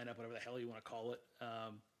death lineup, whatever the hell you want to call it.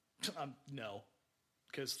 No,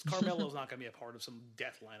 because Carmelo's not going to be a part of some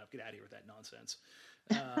death lineup. Get out of here with that nonsense.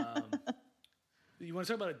 You want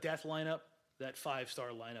to talk about a death lineup? That 5-star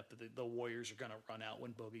lineup that the Warriors are going to run out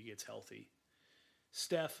when Boogie gets healthy.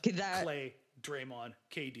 Steph, Clay, Draymond,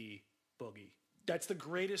 KD, Boogie. That's the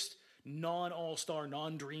greatest non-all-star,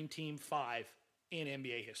 non-dream team 5 in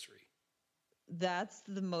NBA history. That's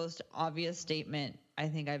the most obvious statement I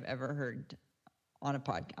think I've ever heard on an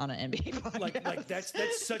NBA podcast. Like that's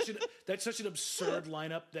such an absurd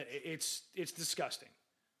lineup that it's disgusting.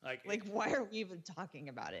 Like why are we even talking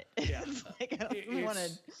about it? Yeah, I don't want to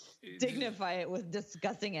dignify it with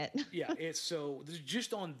discussing it. Yeah, it's so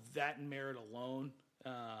just on that merit alone.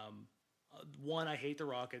 One, I hate the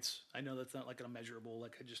Rockets. I know that's not like an immeasurable.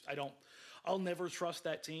 Like I'll never trust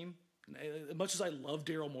that team. As much as I love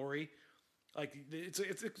Daryl Morey, like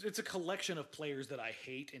it's a collection of players that I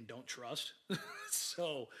hate and don't trust.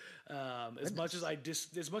 So as much as I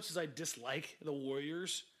dislike the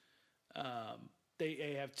Warriors,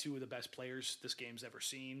 they have 2 of the best players this game's ever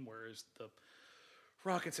seen, whereas the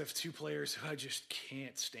Rockets have 2 players who I just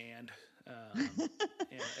can't stand.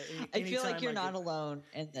 I feel like you're not alone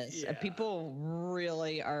in this. Yeah. People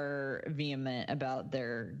really are vehement about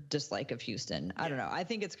their dislike of Houston. I don't know. I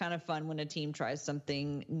think it's kind of fun when a team tries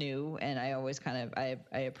something new, and I always I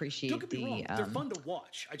appreciate Don't get me wrong. They're fun to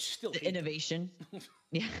watch. I just still hate innovation.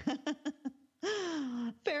 Yeah,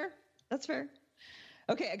 fair. That's fair.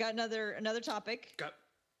 Okay, I got another topic. Got.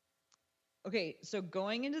 Okay, so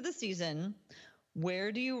going into the season,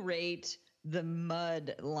 where do you rate the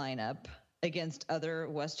Mud lineup against other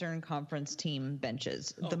Western Conference team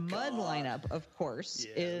benches? The Mud lineup, of course,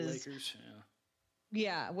 is Lakers.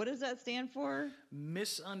 Yeah, what does that stand for?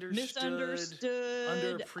 Misunderstood,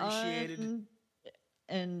 underappreciated,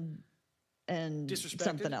 and disrespected.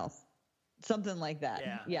 Something else. Something like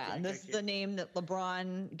that. Yeah. And this is the name that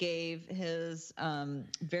LeBron gave his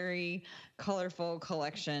very colorful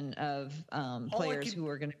collection of players who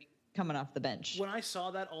are going to be coming off the bench. When I saw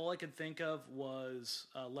that, all I could think of was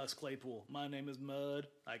Les Claypool. My name is Mud.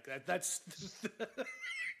 Like that's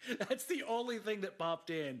that's the only thing that popped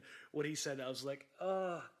in when he said that. I was like,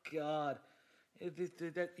 oh God,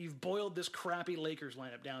 you've boiled this crappy Lakers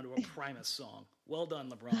lineup down to a Primus song. Well done,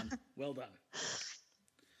 LeBron. Well done.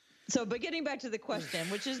 So, but getting back to the question,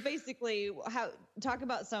 which is basically talk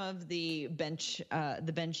about some of the bench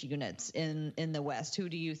units in the West. Who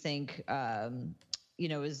do you think, who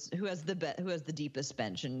has the deepest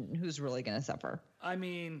bench and who's really going to suffer? I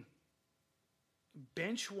mean,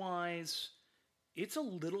 bench wise, it's a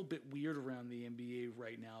little bit weird around the NBA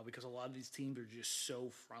right now because a lot of these teams are just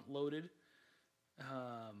so front loaded.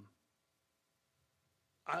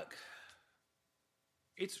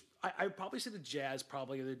 I'd probably say the Jazz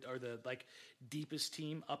probably are the like deepest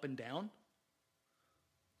team up and down,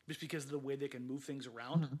 just because of the way they can move things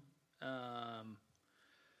around. Mm-hmm.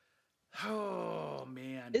 Oh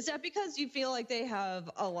man, is that because you feel like they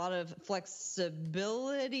have a lot of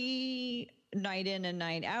flexibility night in and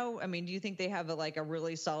night out? I mean, do you think they have a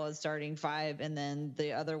really solid starting five, and then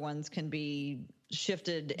the other ones can be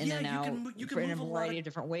shifted in and out in a variety of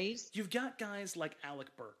different ways? You've got guys like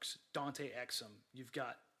Alec Burks, Dante Exum. You've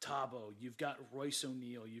got Tabo. You've got Royce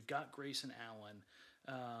O'Neal. You've got Grayson Allen,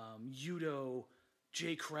 Udo,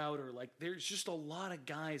 Jay Crowder. Like, there's just a lot of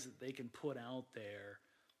guys that they can put out there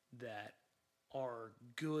that are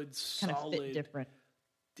good, solid, kind of fit different.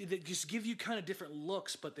 That just give you kind of different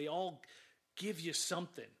looks, but they all give you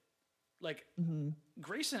something. Like,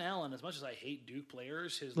 Grayson Allen, as much as I hate Duke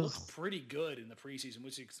players, has looked pretty good in the preseason,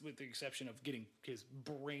 with the exception of getting his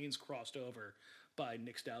brains crossed over by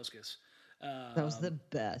Nick Stauskas. That was the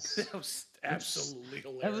best. That was absolutely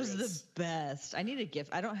hilarious. That was the best. I need a GIF.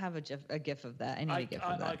 I don't have a GIF of that. I need a GIF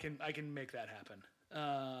of that. I can make that happen.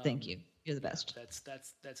 Thank you. You're the best. That's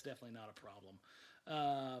definitely not a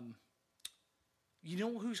problem. You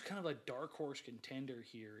know who's kind of a dark horse contender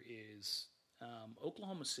here is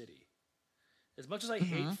Oklahoma City. As much as I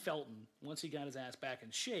hate Felton, once he got his ass back in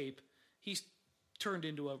shape, he's turned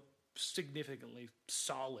into a significantly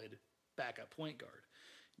solid backup point guard.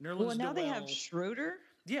 Nerlens Noel, they have Schroeder.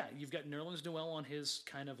 Yeah, you've got Nerlens Noel on his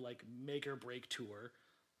kind of like make or break tour.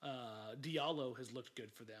 Diallo has looked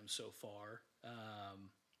good for them so far.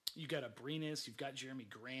 You got Abrinas, you've got Jeremy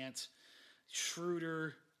Grant,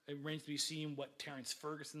 Schroeder. It remains to be seen what Terrence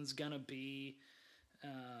Ferguson's gonna be.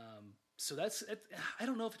 So I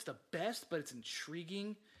don't know if it's the best, but it's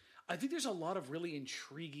intriguing. I think there's a lot of really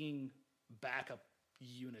intriguing backup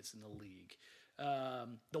units in the league.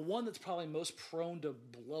 The one that's probably most prone to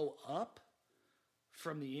blow up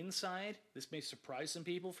from the inside, this may surprise some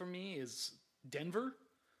people for me, is Denver.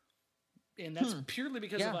 And that's purely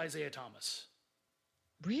because of Isaiah Thomas.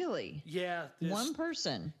 Really? Yeah. One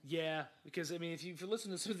person? Yeah, because, I mean, if you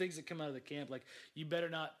listen to some things that come out of the camp, like, you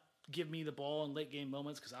better not give me the ball in late game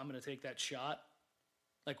moments because I'm going to take that shot.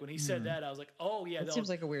 Like, when he said that, I was like, oh, yeah. That seems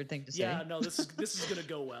like a weird thing to say. Yeah, no, this is going to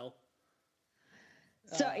go well.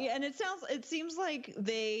 So, and it seems like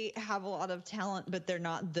they have a lot of talent, but they're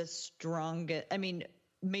not the strongest. I mean,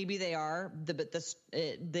 maybe they are, but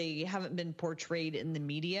they haven't been portrayed in the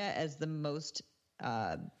media as the most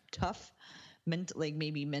tough,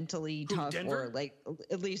 maybe mentally tough, Denver? or like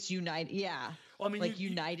at least united. Yeah, well, I mean,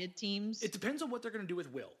 united teams. It depends on what they're going to do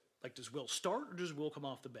with Will. Like, does Will start or does Will come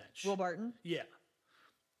off the bench? Will Barton? Yeah.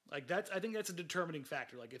 Like, I think that's a determining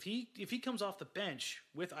factor. Like, if he comes off the bench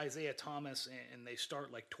with Isaiah Thomas and they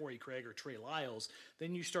start like Torrey Craig or Trey Lyles,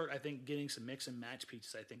 then you start, I think, getting some mix and match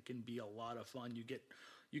pieces. I think can be a lot of fun. You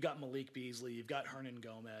got Malik Beasley, you've got Hernan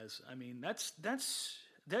Gomez. I mean, that's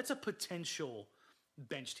a potential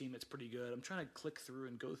bench team that's pretty good. I'm trying to click through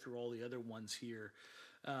and go through all the other ones here.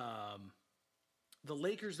 The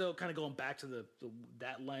Lakers, though, kind of going back to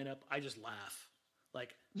that lineup, I just laugh.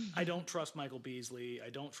 Like, I don't trust Michael Beasley.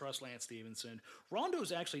 I don't trust Lance Stevenson.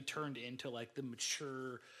 Rondo's actually turned into, like, the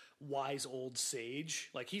mature, wise old sage.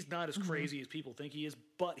 Like, he's not as crazy as people think he is,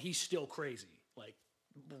 but he's still crazy. Like,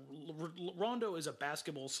 Rondo is a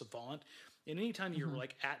basketball savant, and anytime you're,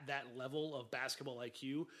 like, at that level of basketball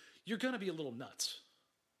IQ, you're going to be a little nuts.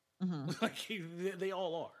 Like they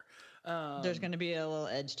all are. There's going to be a little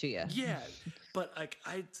edge to you. Yeah, but like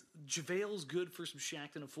JaVale's good for some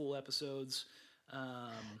Shaqtin' a Fool episodes.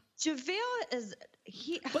 JaVale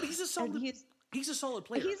but he's a solid player. He's a solid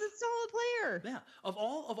player. Yeah. Of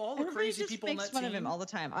all the Everybody crazy people on that team, makes fun of him all the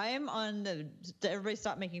time. I am on everybody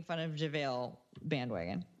stop making fun of JaVale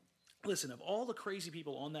bandwagon. Listen, of all the crazy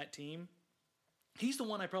people on that team, he's the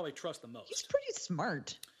one I probably trust the most. He's pretty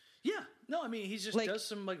smart. Yeah. No, I mean, he just does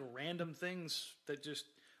some like random things that just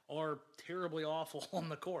are terribly awful on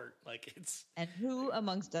the court. Like And who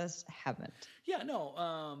amongst us haven't? Yeah,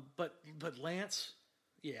 no. But Lance,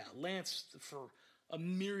 Lance for a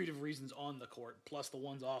myriad of reasons on the court, plus the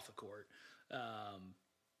ones off the court.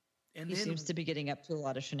 And he seems to be getting up to a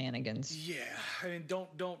lot of shenanigans. Yeah, I mean,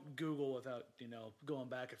 don't Google without going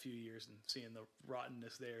back a few years and seeing the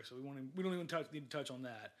rottenness there. So we don't even need to touch on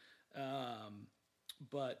that.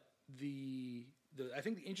 But I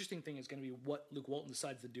think the interesting thing is going to be what Luke Walton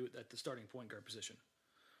decides to do at the starting point guard position.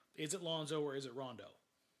 Is it Lonzo or is it Rondo?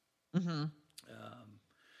 Mm-hmm.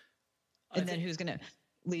 And then who's going to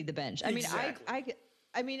lead the bench? I mean,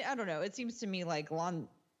 I mean, I don't know. It seems to me like I was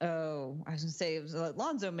going to say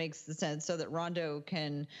Lonzo makes the sense so that Rondo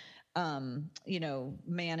can,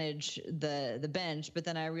 manage the bench. But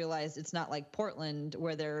then I realized it's not like Portland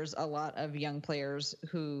where there's a lot of young players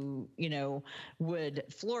who, would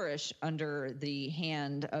flourish under the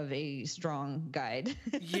hand of a strong guide.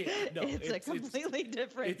 Yeah, no, it's a completely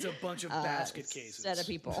different. It's a bunch of basket cases. Set of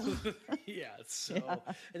people. Yeah. So,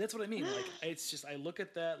 and that's what I mean. Like, it's just, I look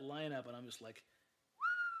at that lineup and I'm just like,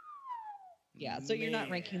 yeah, so you're not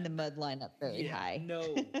ranking the Mud lineup very high. No.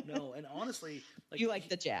 And honestly, you like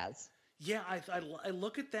the Jazz. Yeah, I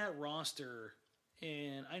look at that roster,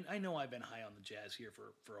 and I know I've been high on the Jazz here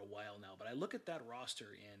for a while now, but I look at that roster,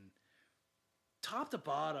 and top to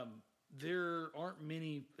bottom, there aren't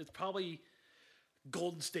many. It's probably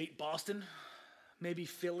Golden State, Boston, maybe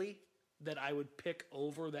Philly that I would pick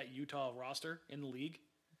over that Utah roster in the league,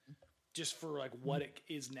 just for like what it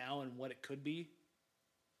is now and what it could be.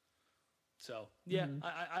 So yeah,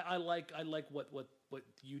 I like what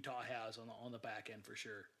Utah has on the back end for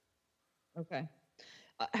sure. Okay,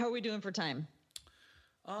 how are we doing for time?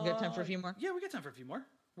 We got time for a few more. Yeah, we got time for a few more.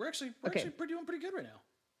 We're actually doing pretty good right now.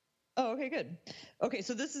 Oh, okay, good. Okay,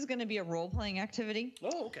 so this is going to be a role-playing activity.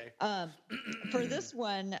 Oh, okay. For this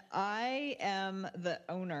one, I am the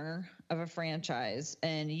owner of a franchise,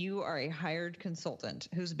 and you are a hired consultant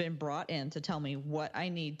who's been brought in to tell me what I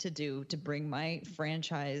need to do to bring my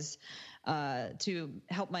franchise, to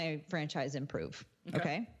help my franchise improve.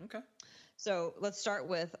 Okay? Okay. So let's start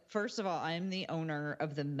with, first of all, I'm the owner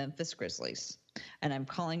of the Memphis Grizzlies, and I'm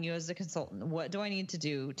calling you as a consultant. What do I need to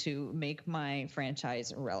do to make my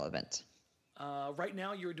franchise relevant? Right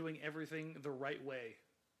now, you're doing everything the right way.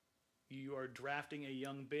 You are drafting a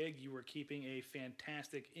young big. You are keeping a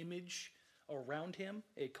fantastic image around him,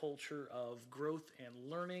 a culture of growth and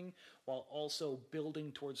learning, while also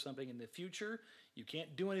building towards something in the future. You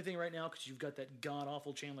can't do anything right now because you've got that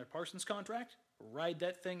god-awful Chandler Parsons contract. Ride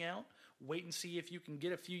that thing out. Wait and see if you can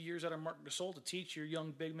get a few years out of Marc Gasol to teach your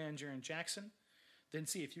young big man, Jaren Jackson. Then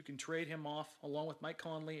see if you can trade him off, along with Mike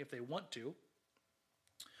Conley, if they want to,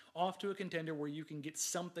 off to a contender where you can get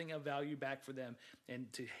something of value back for them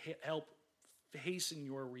and to help hasten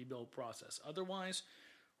your rebuild process. Otherwise,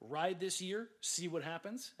 ride this year, see what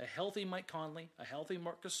happens. A healthy Mike Conley, a healthy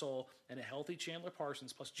Marc Gasol, and a healthy Chandler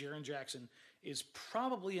Parsons plus Jaren Jackson is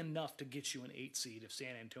probably enough to get you an 8 seed if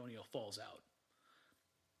San Antonio falls out.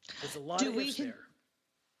 There's a lot of ifs there.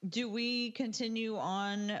 Do we continue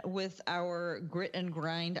on with our grit and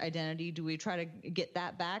grind identity? Do we try to get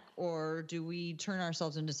that back, or do we turn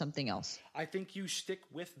ourselves into something else? I think you stick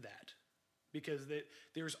with that because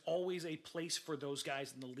there's always a place for those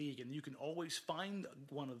guys in the league, and you can always find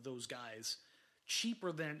one of those guys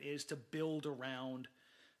cheaper than it is to build around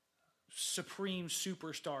supreme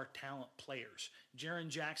superstar talent players. Jaren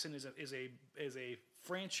Jackson is a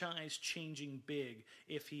franchise-changing big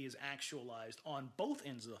if he is actualized on both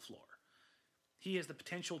ends of the floor. He has the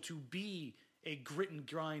potential to be a grit and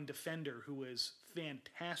grind defender who is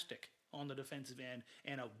fantastic on the defensive end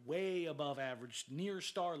and a way above average, near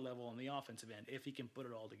star level on the offensive end if he can put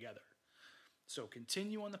it all together. So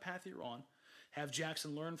continue on the path you're on. Have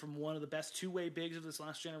Jackson learn from one of the best two-way bigs of this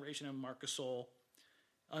last generation, and Marc Gasol,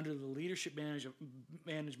 under the leadership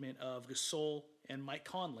management of Gasol and Mike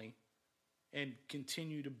Conley, and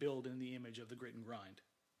continue to build in the image of the grit and grind.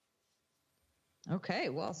 Okay,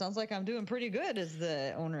 well, sounds like I'm doing pretty good as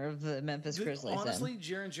the owner of the Memphis Grizzlies. Honestly,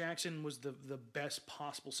 Jaren Jackson was the best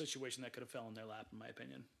possible situation that could have fell in their lap, in my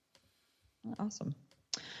opinion. Awesome.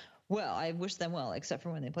 Well, I wish them well, except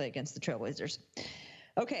for when they play against the Trailblazers.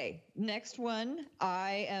 Okay, next one.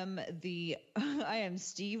 I am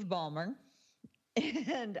Steve Ballmer,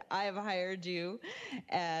 and I have hired you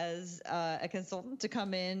as a consultant to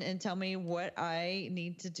come in and tell me what I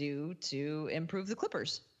need to do to improve the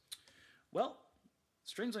Clippers. Well,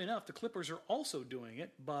 strangely enough, the Clippers are also doing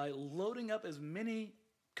it by loading up as many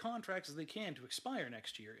contracts as they can to expire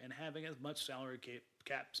next year and having as much salary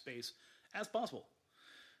cap space as possible.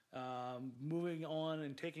 Moving on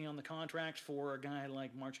and taking on the contract for a guy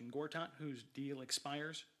like Marcin Gortat, whose deal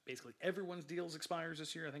expires. Basically, everyone's deals expires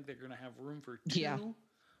this year. I think they're going to have room for 2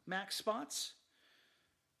 max spots.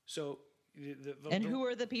 So, who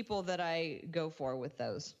are the people that I go for with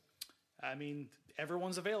those? I mean,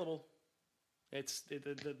 everyone's available. It's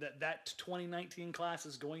that 2019 class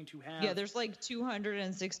is going to have. Yeah, there's like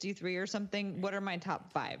 263 or something. What are my top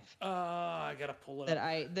 5? I gotta pull it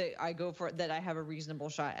up. That I go for, that I have a reasonable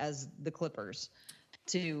shot as the Clippers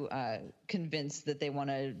to convince that they want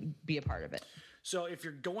to be a part of it. So if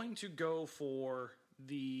you're going to go for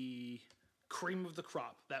the cream of the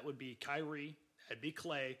crop, that would be Kyrie, that'd be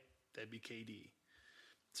Clay, that'd be KD.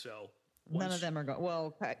 So none of them are going.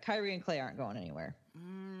 Well, Kyrie and Clay aren't going anywhere.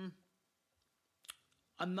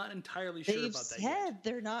 I'm not entirely sure about that yet. They've said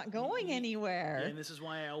they're not going anywhere. Yeah, and this is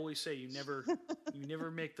why I always say you never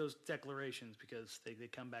make those declarations, because they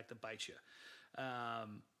come back to bite you.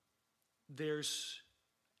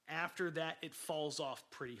 After that, it falls off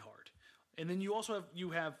pretty hard. And then you also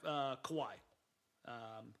have Kawhi.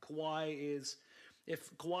 Kawhi is,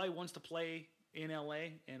 if Kawhi wants to play in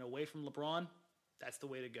LA and away from LeBron, that's the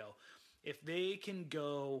way to go. If they can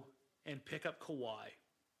go and pick up Kawhi,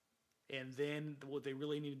 and then what they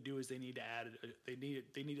really need to do is they need to add they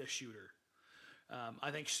need a shooter.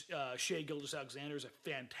 I think Shai Gilgeous-Alexander is a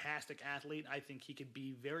fantastic athlete. I think he could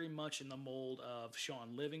be very much in the mold of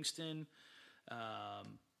Sean Livingston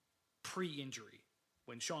pre-injury,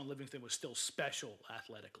 when Sean Livingston was still special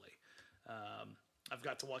athletically. I've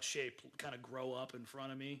got to watch Shai kind of grow up in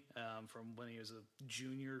front of me from when he was a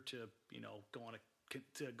junior to going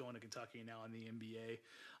to Kentucky and now in the NBA.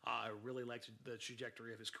 I really liked the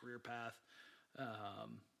trajectory of his career path.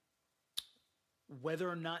 Whether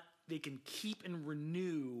or not they can keep and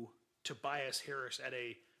renew Tobias Harris at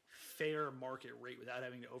a fair market rate without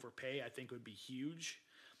having to overpay, I think would be huge.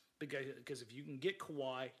 Because if you can get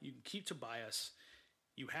Kawhi, you can keep Tobias,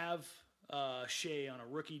 you have Shai on a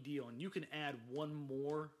rookie deal, and you can add one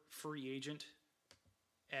more free agent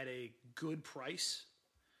at a good price.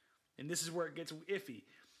 And this is where it gets iffy.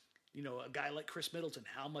 A guy like Chris Middleton,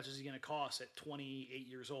 how much is he going to cost at 28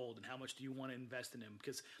 years old, and how much do you want to invest in him?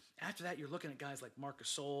 Because after that, you're looking at guys like Marc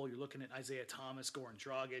Gasol, you're looking at Isaiah Thomas, Goran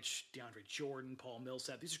Dragic, DeAndre Jordan, Paul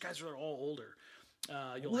Millsap. These are guys that are all older.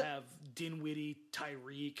 You'll have Dinwiddie,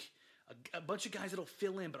 Tyreek, a bunch of guys that'll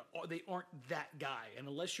fill in, but they aren't that guy. And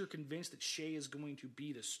unless you're convinced that Shai is going to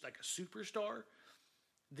be like a superstar,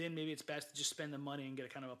 then maybe it's best to just spend the money and get a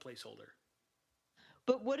kind of a placeholder.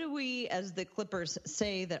 But what do we, as the Clippers,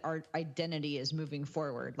 say that our identity is moving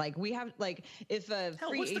forward? Like, we have, like, if a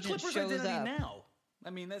free agent shows up. What's the Clippers' identity now? I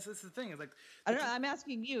mean, that's the thing. It's like, I don't know. I'm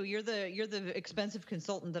asking you. You're the expensive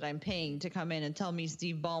consultant that I'm paying to come in and tell me,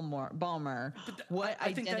 Steve Ballmer, what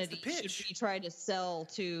identity should we try to sell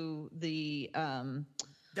to the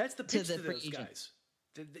that's the pitch to those guys.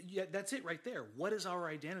 Yeah, that's it right there. What is our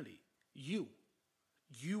identity? You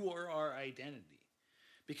are our identity.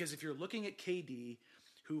 Because if you're looking at KD,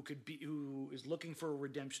 who is looking for a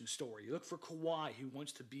redemption story, you look for Kawhi, who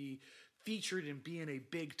wants to be featured and be in a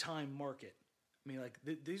big time market. I mean, like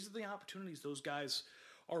these are the opportunities those guys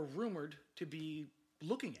are rumored to be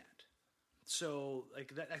looking at. So,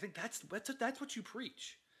 like that, I think that's what you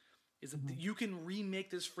preach, is that you can remake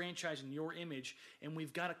this franchise in your image, and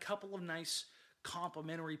we've got a couple of nice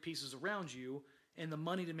complementary pieces around you, and the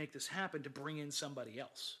money to make this happen to bring in somebody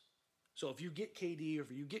else. So if you get KD or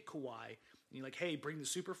if you get Kawhi, and you're like, hey, bring the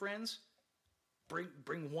super friends,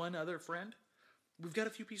 bring one other friend, we've got a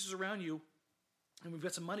few pieces around you, and we've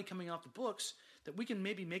got some money coming off the books that we can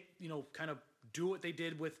maybe make, kind of do what they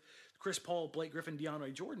did with Chris Paul, Blake Griffin,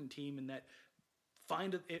 DeAndre Jordan team, and that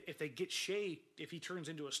if they get Shai, if he turns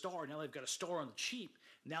into a star, now they've got a star on the cheap.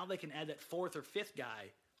 Now they can add that fourth or fifth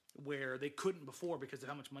guy where they couldn't before because of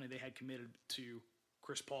how much money they had committed to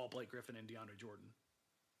Chris Paul, Blake Griffin, and DeAndre Jordan.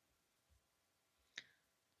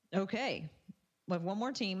 Okay. We have one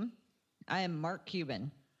more team. I am Mark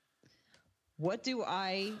Cuban. What do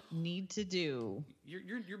I need to do?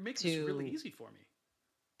 You're making this really easy for me.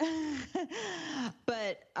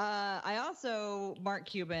 But I also Mark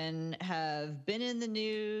Cuban have been in the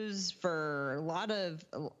news for a lot of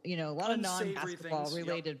non-basketball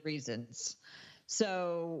related reasons.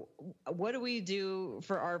 So what do we do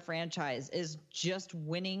for our franchise? Is just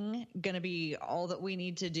winning going to be all that we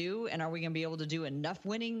need to do? And are we going to be able to do enough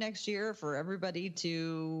winning next year for everybody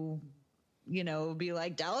to, be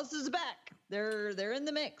like, Dallas is back. They're in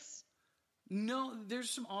the mix. No, there's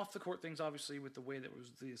some off the court things, obviously, with the way that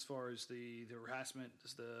was as far as the harassment,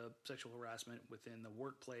 the sexual harassment within the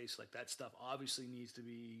workplace, like that stuff obviously needs to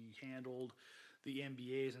be handled. The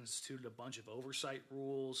NBA has instituted a bunch of oversight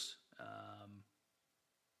rules.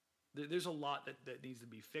 There's a lot that needs to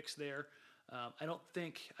be fixed there. I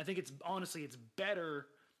think it's better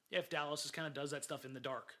if Dallas just kind of does that stuff in the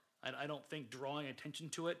dark. I don't think drawing attention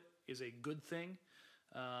to it is a good thing.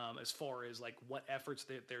 As far as like what efforts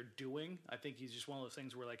that they're doing, I think he's just one of those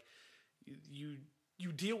things where like you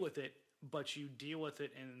deal with it, but you deal with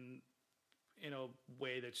it in a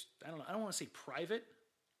way that's I don't want to say private,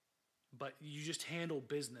 but you just handle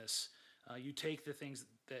business. You take the things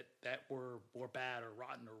that were bad or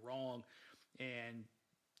rotten or wrong, and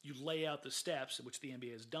you lay out the steps, which the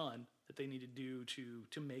NBA has done, that they need to do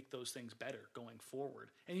to make those things better going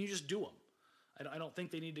forward, and you just do them. I don't think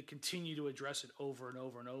they need to continue to address it over and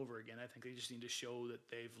over and over again. I think they just need to show that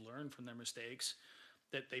they've learned from their mistakes,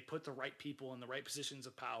 that they put the right people in the right positions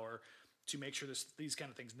of power to make sure these kind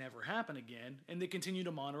of things never happen again, and they continue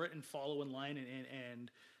to monitor it and follow in line and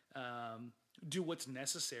do what's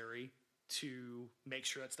necessary to make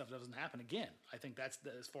sure that stuff doesn't happen again. I think that's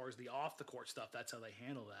as far as the off the court stuff, that's how they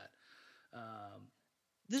handle that.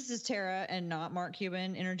 This is Tara and not Mark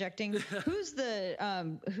Cuban interjecting. Who's the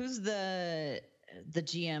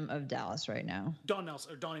GM of Dallas right now?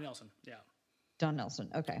 Donnie Nelson. Yeah. Don Nelson.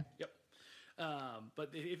 Okay. Yep.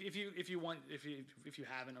 But if you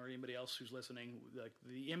haven't, or anybody else who's listening, like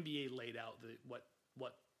the NBA laid out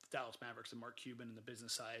what Dallas Mavericks and Mark Cuban and the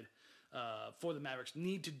business side for the Mavericks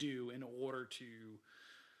need to do in order to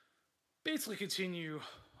basically continue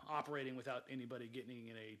operating without anybody getting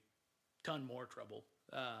in a ton more trouble.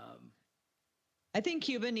 I think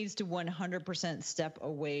Cuban needs to 100% step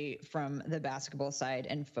away from the basketball side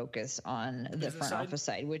and focus on the front office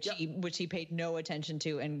side, which he paid no attention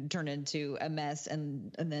to and turned into a mess,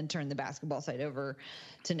 and then turn the basketball side over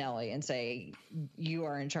to Nelly and say, you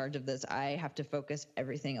are in charge of this. I have to focus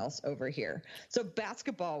everything else over here. So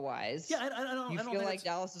basketball wise, I don't feel like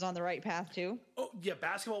Dallas is on the right path too? Oh yeah.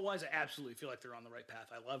 Basketball wise, I absolutely feel like they're on the right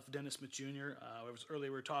path. I love Dennis Smith Jr. Earlier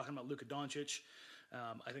we were talking about Luka Doncic.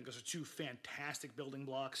 I think those are two fantastic building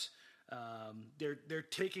blocks. They're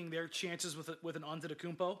taking their chances with an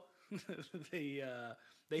Antetokounmpo. they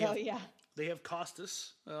have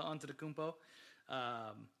Costas Antetokounmpo.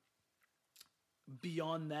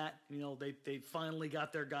 Beyond that, they finally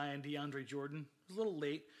got their guy in DeAndre Jordan. It was a little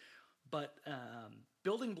late, but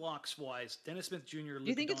building blocks wise, Dennis Smith Jr. Luka Do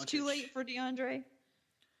you think Doncic, it's too late for DeAndre?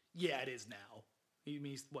 Yeah, it is now.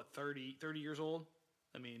 He's what, 30 years old?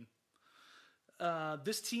 I mean.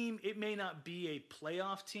 This team, it may not be a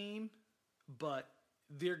playoff team, but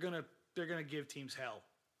they're gonna give teams hell.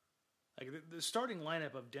 Like the starting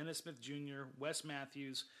lineup of Dennis Smith Jr., Wes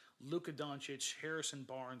Matthews, Luka Doncic, Harrison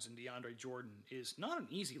Barnes, and DeAndre Jordan is not an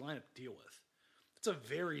easy lineup to deal with. It's a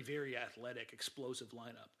very, very athletic, explosive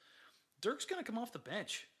lineup. Dirk's gonna come off the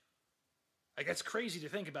bench. Like that's crazy to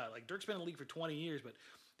think about. Like Dirk's been in the league for 20 years, but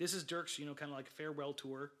this is Dirk's, kind of like farewell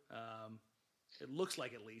tour. It looks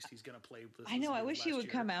like at least he's going to play. I know. I wish he would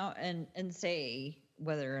come out and say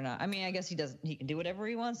whether or not. I mean, I guess he doesn't. He can do whatever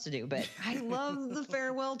he wants to do. But I love the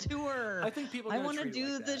farewell tour. I think people. I want to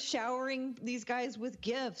do the showering these guys with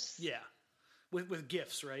gifts. Yeah, with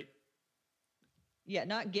gifts, right? Yeah,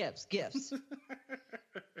 not gifts. Gifts.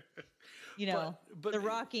 But the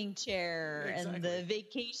rocking chair exactly. And the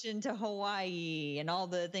vacation to Hawaii and all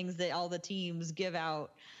the things that all the teams give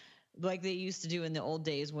out. Like they used to do in the old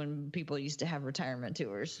days when people used to have retirement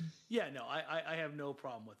tours. Yeah, no, I have no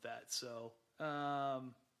problem with that. So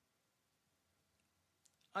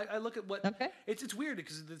I look at what it's weird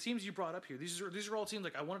because the teams you brought up here, these are all teams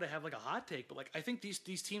like I wanted to have like a hot take, but like I think these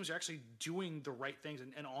teams are actually doing the right things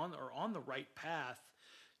and on the right path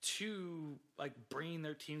to like bringing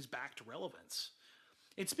their teams back to relevance.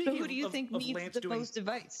 And speaking who do you think needs the most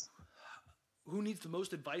advice? Who needs the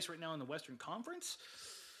most advice right now in the Western Conference?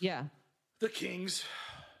 Yeah, the Kings.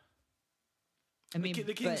 I mean,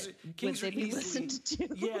 the Kings are easily,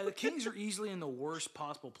 yeah, the Kings are easily in the worst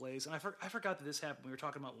possible place. And I forgot that this happened. We were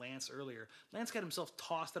talking about Lance earlier. Lance got himself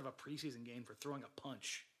tossed out of a preseason game for throwing a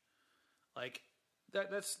punch. Like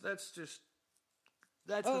that's just.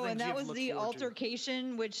 That's and that was the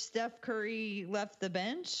altercation which Steph Curry left the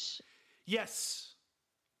bench. Yes.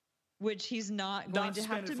 Which he's not going to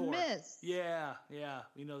have to miss. Yeah.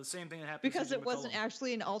 The same thing that happened because it wasn't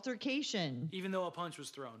actually an altercation, even though a punch was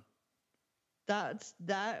thrown.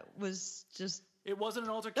 That was just. It wasn't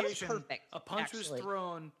an altercation. That was perfect. A punch was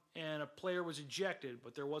thrown and a player was ejected,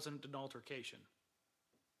 but there wasn't an altercation.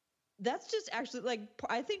 That's just actually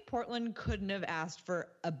I think Portland couldn't have asked for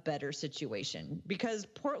a better situation because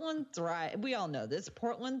Portland we all know this.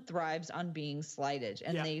 Portland thrives on being slighted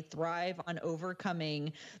and they thrive on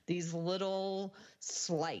overcoming these little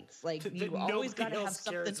slights. You always got to have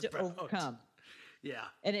something to overcome. Yeah.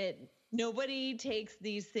 And nobody takes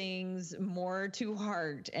these things more to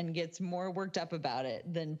heart and gets more worked up about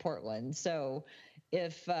it than Portland. So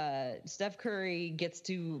if Steph Curry gets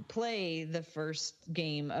to play the first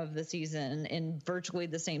game of the season in virtually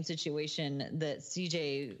the same situation that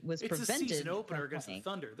CJ was prevented, it's a season opener against the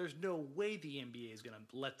Thunder. There's no way the NBA is going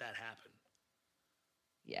to let that happen.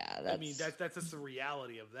 Yeah, that's just the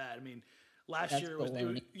reality of that. I mean, last year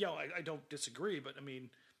I don't disagree, but I mean,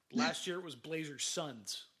 last year it was Blazers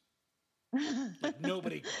Suns.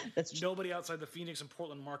 Nobody outside the Phoenix and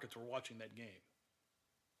Portland markets were watching that game.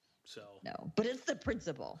 So no, but it's the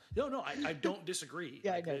principle. No, I don't disagree.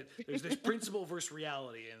 Yeah, I know. There's this principle versus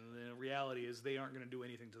reality, and the reality is they aren't going to do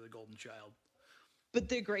anything to the Golden Child. But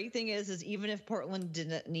the great thing is even if Portland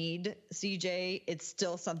didn't need CJ, it's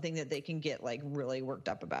still something that they can get really worked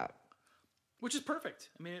up about. Which is perfect.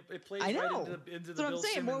 I mean, it plays right into the Bill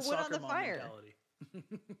Simmons soccer mom mentality.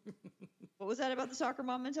 What was that about the soccer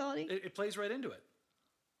mom mentality? It plays right into it.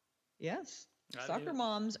 Yes. Soccer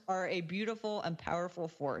moms are a beautiful and powerful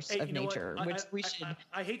force of nature, which we should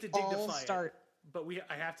I hate to dignify it, but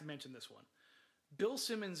I have to mention this one. Bill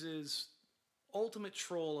Simmons' ultimate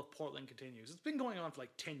troll of Portland continues. It's been going on for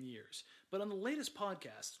 10 years. But on the latest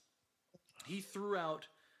podcast, he threw out,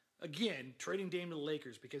 again, trading Dame to the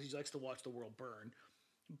Lakers because he likes to watch the world burn.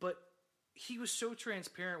 But he was so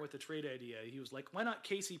transparent with the trade idea. He was like, why not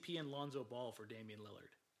KCP and Lonzo Ball for Damian Lillard?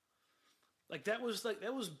 That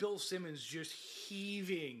was Bill Simmons just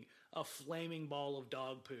heaving a flaming ball of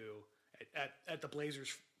dog poo at the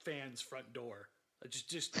Blazers fans' front door. That's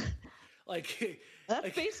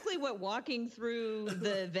basically what walking through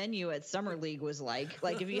the venue at Summer League was like.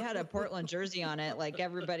 If you had a Portland jersey on it,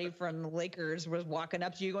 everybody from the Lakers was walking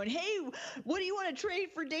up to you going, "Hey, what do you want to trade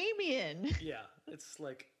for Damian?" Yeah, it's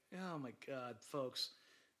oh my God, folks.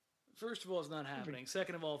 First of all, it's not happening.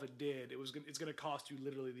 Second of all, if it did, it's going to cost you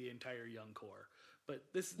literally the entire young core. But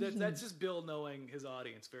that's just Bill knowing his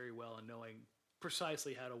audience very well and knowing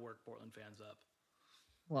precisely how to work Portland fans up.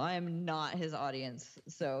 Well, I am not his audience,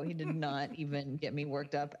 so he did not even get me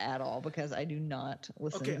worked up at all because I do not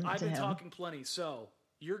listen to him. Okay, I've been talking plenty, so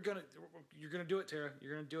you're gonna do it, Tara.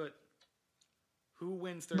 You're gonna do it. Who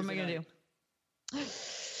wins Thursday night? What am I gonna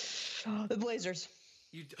do? The Blazers.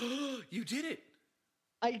 You did it.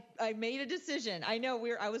 I made a decision. I know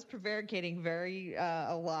I was prevaricating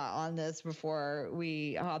a lot on this before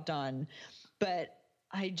we hopped on, but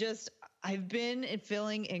I've been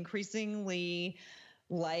feeling increasingly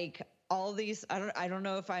all these, I don't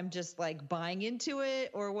know if I'm just buying into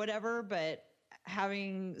it or whatever, but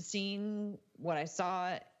having seen what I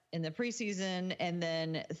saw in the preseason and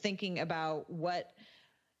then thinking about what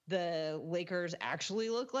the Lakers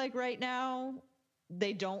actually look like right now,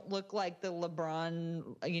 they don't look like the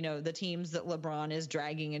LeBron, the teams that LeBron is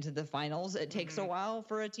dragging into the finals. It takes a while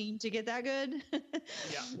for a team to get that good.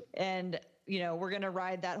 Yeah. And, we're going to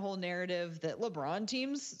ride that whole narrative that LeBron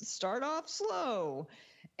teams start off slow.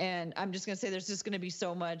 And I'm just going to say there's just going to be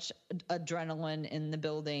so much adrenaline in the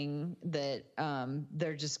building that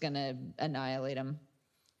they're just going to annihilate them.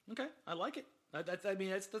 Okay. I like it.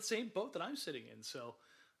 That's the same boat that I'm sitting in. So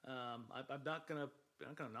I'm not going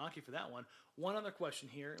to knock you for that one. One other question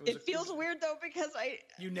here. It feels weird though because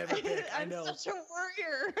you never pick. I know. I'm such a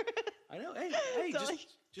warrior. I know. Hey, so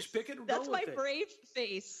just pick it. And that's go with my brave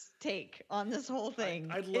face take on this whole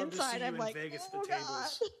thing. I'd love to see you in Vegas at the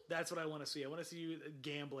tables. That's what I want to see. I want to see you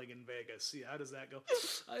gambling in Vegas. See, how does that go?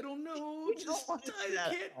 I don't know. I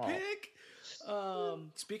can't pick.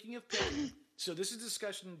 Speaking of picking, so this is a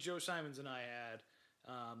discussion Joe Simons and I had.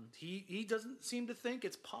 He doesn't seem to think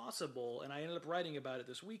it's possible, and I ended up writing about it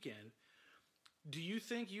this weekend. Do you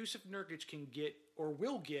think Jusuf Nurkic can get or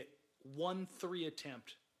will get 1 3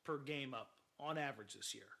 attempt per game up on average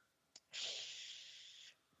this year?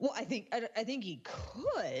 Well, I think he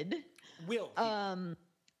could. Will he?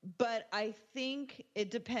 But I think it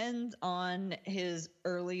depends on his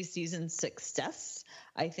early season success.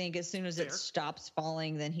 I think as soon as it stops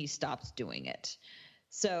falling, then he stops doing it.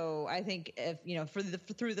 So I think if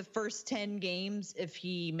through the first 10 games, if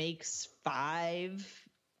he makes 5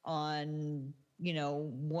 on,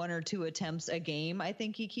 1 or 2 attempts a game, I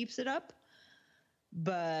think he keeps it up.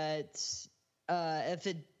 But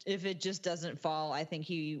if it just doesn't fall, I think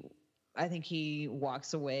he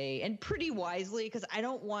walks away, and pretty wisely, because I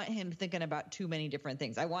don't want him thinking about too many different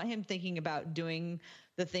things. I want him thinking about doing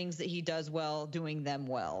the things that he does well, doing them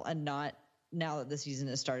well, and not, now that the season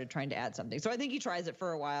has started, trying to add something. So I think he tries it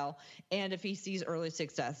for a while, and if he sees early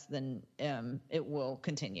success, then it will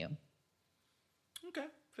continue. Okay,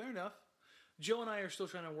 fair enough. Joe and I are still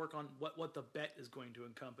trying to work on what the bet is going to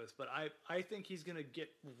encompass, but I think he's going to get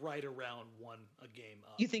right around 1 a game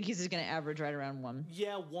up. You think he's just going to average right around 1?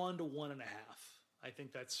 Yeah, 1 to 1.5. I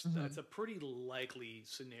think that's a pretty likely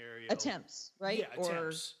scenario. Attempts, right? Yeah,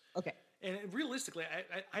 attempts. Okay. And realistically,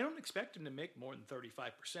 I don't expect him to make more than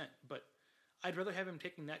 35%, but I'd rather have him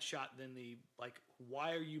taking that shot than the,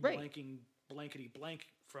 why are you blankety blank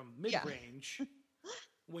from mid-range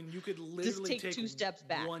when you could literally just take 2 steps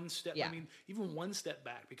back. 1 step. I mean, even 1 step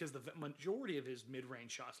back, because the majority of his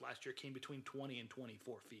mid-range shots last year came between 20 and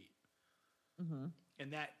 24 feet. Mm-hmm.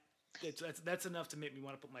 And that's enough to make me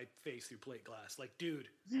want to put my face through plate glass. Like, dude,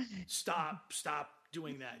 stop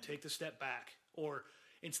doing that. Take the step back. Or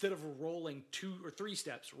instead of rolling 2 or 3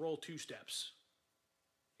 steps, roll 2 steps.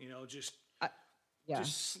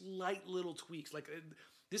 Just slight little tweaks. Like,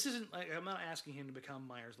 this isn't, I'm not asking him to become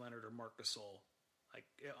Myers Leonard or Marc Gasol. Like,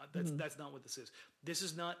 that's not what this is. This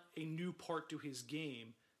is not a new part to his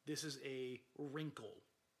game. This is a wrinkle.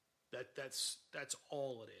 That's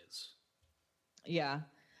all it is. Yeah.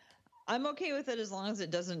 I'm okay with it as long as it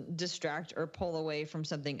doesn't distract or pull away from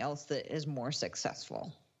something else that is more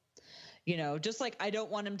successful. Just like I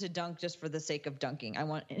don't want him to dunk just for the sake of dunking. I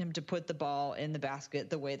want him to put the ball in the basket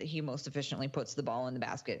the way that he most efficiently puts the ball in the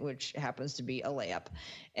basket, which happens to be a layup.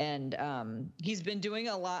 And he's been doing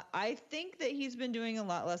a lot. I think that he's been doing a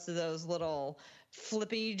lot less of those little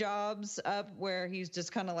flippy jobs up where he's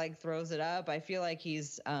just kind of throws it up. I feel like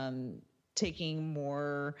he's taking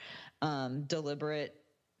more deliberate.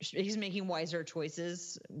 He's making wiser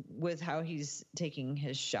choices with how he's taking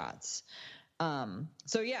his shots.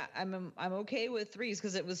 So yeah, I'm okay with threes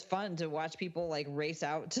because it was fun to watch people race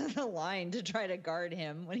out to the line to try to guard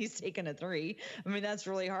him when he's taking a 3. I mean, that's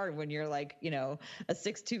really hard when you're a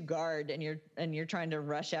 6'2" guard and you're trying to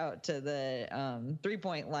rush out to the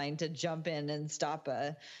 3-point line to jump in and stop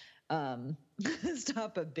a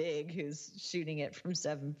big who's shooting it from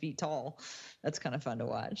 7 feet tall. That's kind of fun to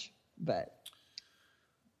watch, but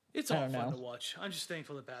it's all fun to watch. I'm just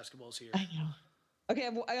thankful that basketball's here. I know. Okay,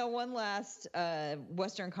 I got one last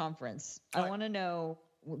Western Conference. I want to know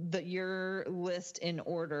your list in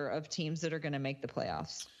order of teams that are going to make the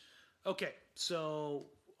playoffs. Okay, so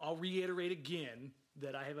I'll reiterate again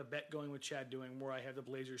that I have a bet going with Chad doing where I have the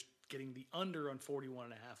Blazers getting the under on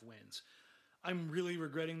 41.5 wins. I'm really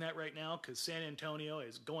regretting that right now because San Antonio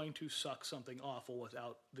is going to suck something awful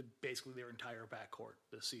without basically their entire backcourt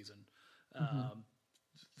this season. Mm-hmm.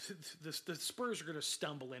 The Spurs are going to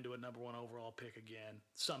stumble into a number 1 overall pick again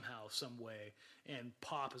somehow, some way, and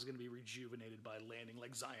Pop is going to be rejuvenated by landing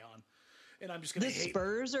like Zion. And I'm just going to hate. The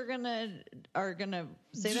Spurs are going to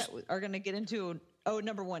get into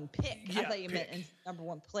number 1 pick. Yeah, I thought you meant in number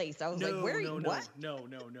 1 place. I was where are you? What? No.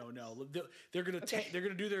 They're going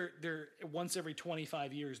to do their once every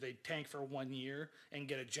 25 years they tank for 1 year and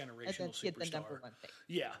get a generational superstar. Get the number 1 pick.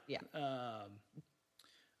 Yeah.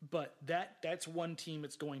 But that's one team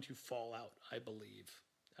that's going to fall out, I believe.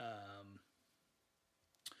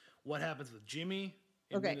 What happens with Jimmy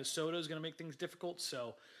in Minnesota is going to make things difficult.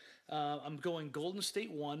 So I'm going Golden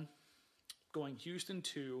State 1, going Houston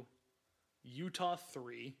 2, Utah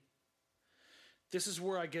 3. This is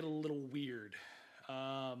where I get a little weird.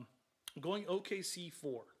 I'm going OKC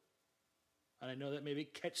 4. And I know that maybe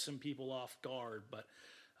catch some people off guard, but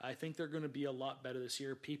I think they're going to be a lot better this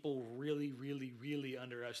year. People really, really, really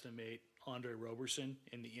underestimate Andre Roberson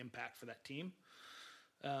and the impact for that team.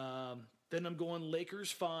 Then I'm going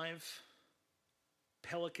Lakers 5,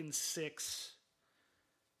 Pelicans 6.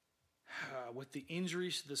 With the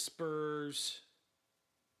injuries to the Spurs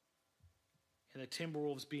and the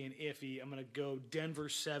Timberwolves being iffy, I'm going to go Denver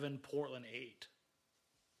 7, Portland 8.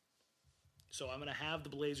 So I'm going to have the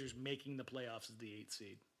Blazers making the playoffs as the 8th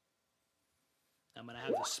seed. I'm going to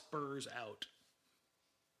have the Spurs out.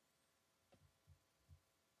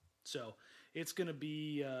 So it's going to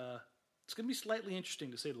be slightly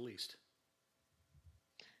interesting to say the least.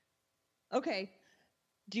 Okay.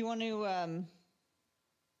 Do you want to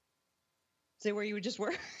say where you just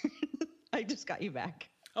were? I just got you back.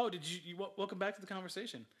 Oh, did you welcome back to the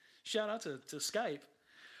conversation. Shout out to Skype.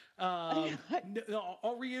 No,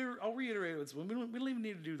 I'll reiterate this one. We don't even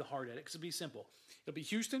need to do the hard edit because it'll be simple. It'll be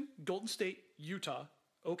Houston, Golden State, Utah,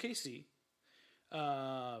 OKC.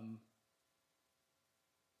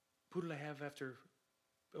 Who did I have after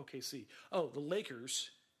OKC? Oh, the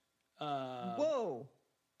Lakers. Whoa.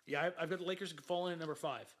 Yeah, I've got the Lakers falling at number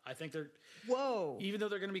 5. I think they're... Whoa. Even though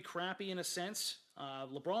they're going to be crappy in a sense,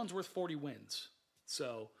 LeBron's worth 40 wins.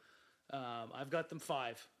 So I've got them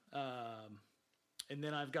 5. And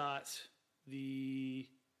then I've got the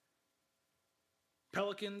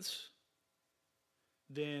Pelicans,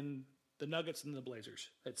 then the Nuggets and the Blazers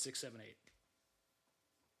at 6, 7,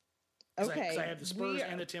 8. Okay. Because I have the Spurs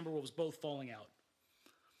and the Timberwolves both falling out.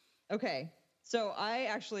 Okay. So I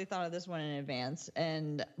actually thought of this one in advance,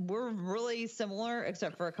 and we're really similar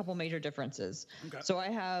except for a couple major differences. Okay. So I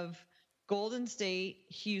have Golden State,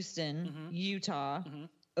 Houston, Utah,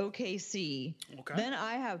 OKC. Okay. Then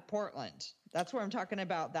I have Portland. That's where I'm talking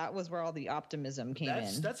about. That was where all the optimism came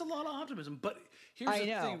in. That's a lot of optimism. But here's the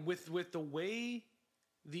thing. With the way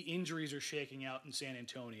the injuries are shaking out in San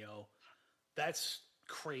Antonio, that's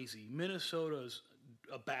crazy. Minnesota's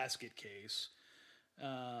a basket case.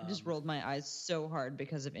 I just rolled my eyes so hard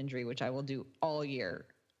because of injury, which I will do all year.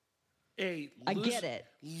 I get it.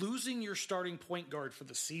 Losing your starting point guard for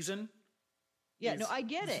the season. Yeah, I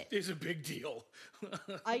get it. Is a big deal.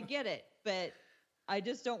 I get it, but I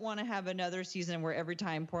just don't want to have another season where every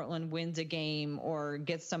time Portland wins a game or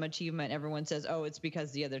gets some achievement, everyone says, "Oh, it's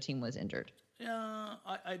because the other team was injured." Yeah,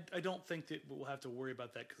 I don't think that we'll have to worry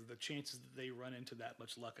about that because the chances that they run into that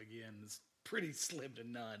much luck again is pretty slim to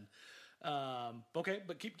none. Okay,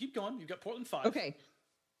 but keep going. You've got Portland 5. Okay,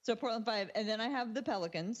 so Portland 5, and then I have the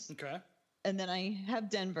Pelicans. Okay. And then I have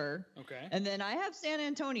Denver. Okay. And then I have San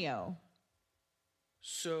Antonio.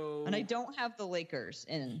 So. And I don't have the Lakers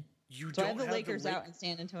in. So I have the Lakers out and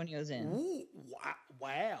San Antonio's in. Ooh,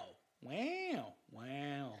 wow.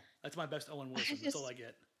 That's my best Owen Wilson. That's all I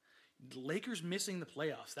get. The Lakers missing the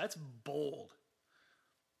playoffs. That's bold.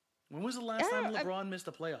 When was the last time LeBron missed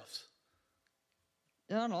the playoffs?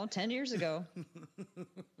 I don't know, 10 years ago.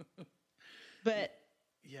 But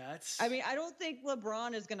yeah, it's. I mean, I don't think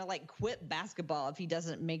LeBron is going to quit basketball if he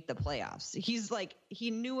doesn't make the playoffs. He's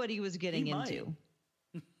he knew what he was getting into.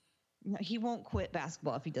 He won't quit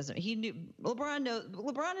basketball if he doesn't. He knew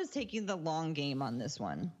LeBron is taking the long game on this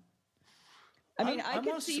one. I mean, I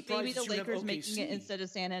could see maybe the Lakers making it instead of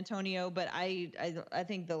San Antonio, but I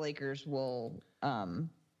think the Lakers will.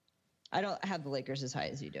 I don't have the Lakers as high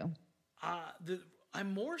as you do.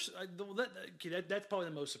 I'm more. That's probably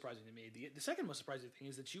the most surprising to me. The second most surprising thing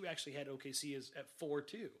is that you actually had OKC at 4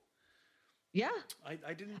 too. Yeah,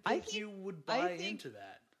 I didn't think you would buy into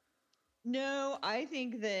that. No, I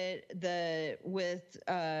think that with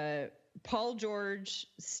Paul George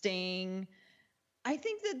staying, I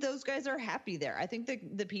think that those guys are happy there. I think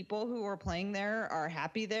that the people who are playing there are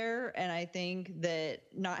happy there. And I think that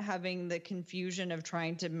not having the confusion of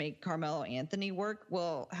trying to make Carmelo Anthony work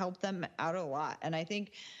will help them out a lot. And I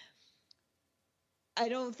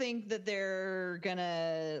don't think that they're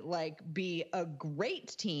gonna be a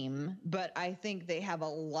great team, but I think they have a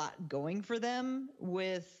lot going for them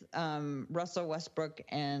with Russell Westbrook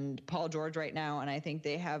and Paul George right now. And I think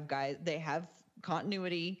they have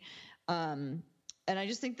continuity. And I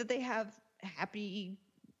just think that they have happy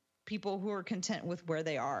people who are content with where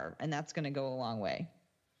they are, and that's going to go a long way.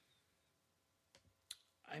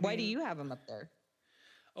 Why do you have them up there?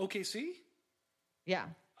 OKC? Yeah.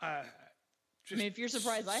 If you're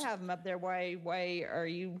surprised I have them up there, why are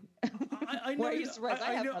you? I know, why are you surprised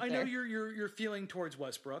I have them up there? I know your feeling towards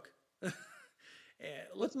Westbrook.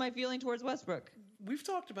 What's my feeling towards Westbrook? We've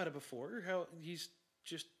talked about it before. How he's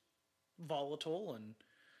just volatile and.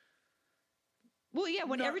 Well, yeah.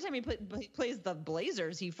 Every time he plays the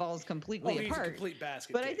Blazers, he falls completely apart. He's a complete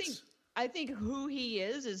basket But case. I think who he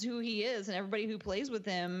is who he is, and everybody who plays with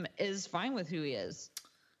him is fine with who he is.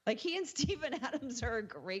 He and Steven Adams are a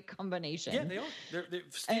great combination. Yeah, they are.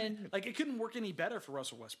 It couldn't work any better for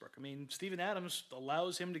Russell Westbrook. I mean, Steven Adams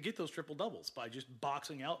allows him to get those triple doubles by just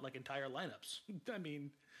boxing out entire lineups. I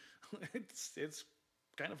mean, it's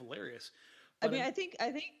kind of hilarious. But I think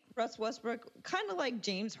Russ Westbrook, kind of like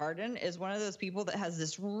James Harden, is one of those people that has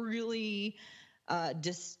this really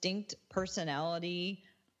distinct personality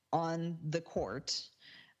on the court.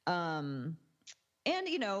 And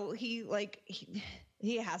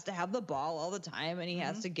he has to have the ball all the time, and he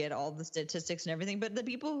has to get all the statistics and everything. But the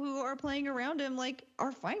people who are playing around him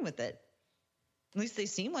are fine with it. At least they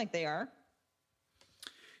seem like they are.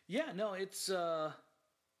 Yeah, no, it's going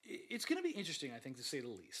to be interesting, I think, to say the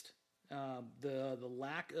least. The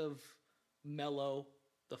lack of Melo,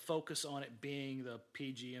 the focus on it being the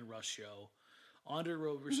PG and Russ show, Andre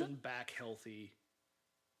Roberson back healthy,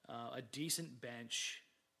 a decent bench.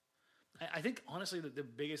 I think honestly that the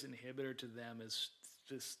biggest inhibitor to them is,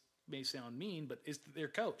 this may sound mean, but is their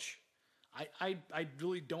coach. I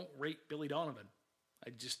really don't rate Billy Donovan.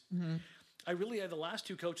 I really have the last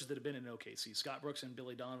two coaches that have been in OKC, Scott Brooks and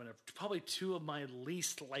Billy Donovan, are probably two of my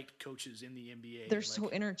least liked coaches in the NBA. They're so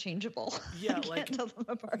interchangeable. Yeah, I can't tell them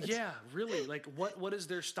apart. Yeah, really. Like, what is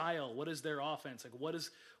their style? What is their offense? Like, what is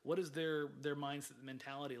their mindset,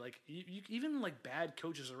 mentality? Like, you even like bad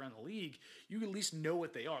coaches around the league, you at least know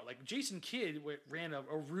what they are. Like Jason Kidd ran a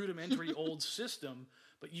rudimentary old system,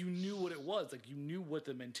 but you knew what it was. Like, you knew what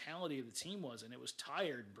the mentality of the team was, and it was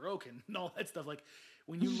tired, broken, and all that stuff. Like,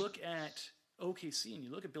 when you look at OKC and you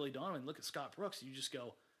look at Billy Donovan, look at Scott Brooks, you just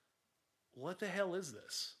go, what the hell is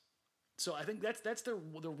this? So I think that's the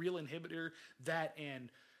real inhibitor. That,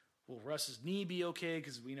 and will Russ's knee be okay?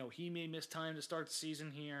 Because we know he may miss time to start the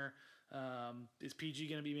season here. Is PG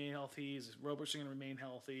going to be made healthy? Is Roberson going to remain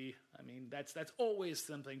healthy? I mean, that's always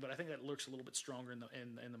something, but I think that lurks a little bit stronger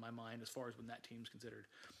in my mind as far as when that team's considered.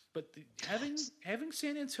 But having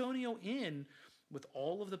San Antonio in with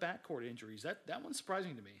all of the backcourt injuries, that one's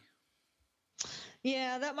surprising to me.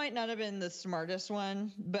 Yeah, that might not have been the smartest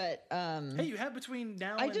one, but hey, you have between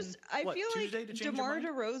now I and feel Tuesday like DeMar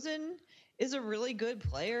DeRozan is a really good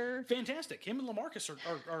player. Fantastic. Him and LaMarcus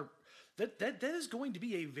are that is going to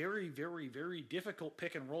be a very, very, very difficult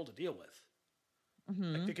pick and roll to deal with.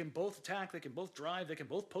 Like, they can both attack, they can both drive, they can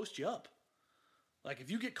both post you up. Like,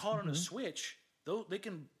 if you get caught on a switch, though, they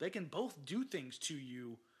can both do things to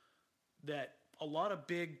you that a lot of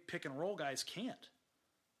big pick and roll guys can't.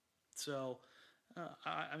 So,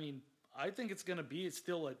 I mean, I think it's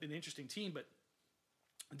still an interesting team, but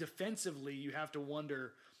defensively, you have to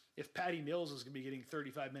wonder if Patty Mills is going to be getting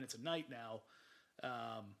 35 minutes a night now.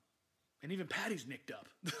 And even Patty's nicked up.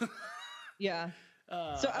 Yeah.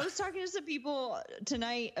 So I was talking to some people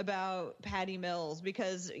tonight about Patty Mills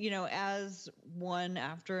because, as one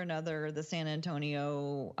after another, the San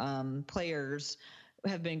Antonio players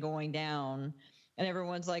have been going down. And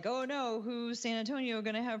everyone's like, oh, no, who's San Antonio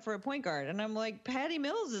going to have for a point guard? And I'm like, Patty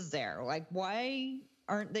Mills is there. Like, why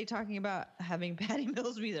aren't they talking about having Patty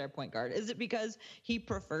Mills be their point guard? Is it because he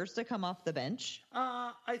prefers to come off the bench?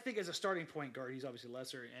 I think as a starting point guard, he's obviously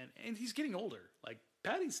lesser, and he's getting older. Like,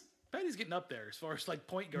 Patty's getting up there as far as, like,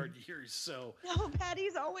 point guard years. So no,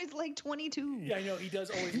 Patty's always like 22. Yeah, I know. He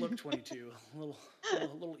does always look 22. little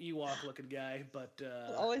Ewok-looking guy, but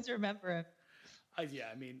I'll always remember him.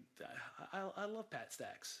 I love Pat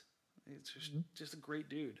Stacks. It's just a great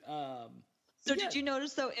dude. Did you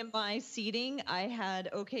notice though in my seating I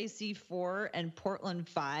had OKC 4 and Portland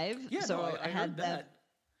 5? Yeah, so no, I had that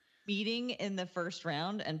meeting in the first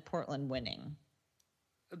round and Portland winning.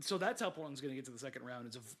 So that's how Portland's going to get to the second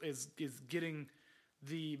round is getting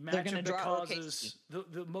the matchup that causes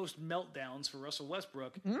the most meltdowns for Russell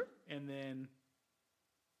Westbrook, and then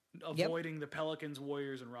avoiding the Pelicans,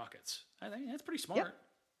 Warriors, and Rockets. I think that's pretty smart. Yep.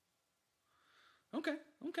 Okay.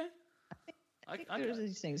 I think there's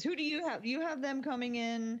these things. Who do you have? You have them coming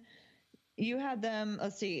in. You had them.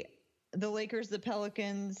 Let's see, the Lakers, the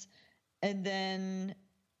Pelicans, and then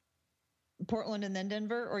Portland, and then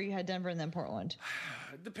Denver, or you had Denver and then Portland.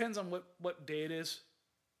 It depends on what day it is.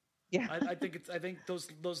 Yeah, I think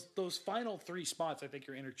those final three spots I think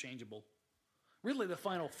are interchangeable. Really, the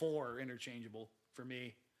final four are interchangeable for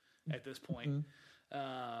me at this point.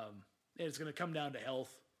 It's going to come down to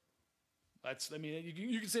health.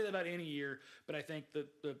 You can say that about any year, but I think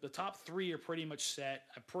the top three are pretty much set.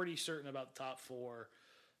 I'm pretty certain about the top four,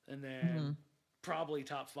 and then probably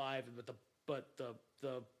top five. But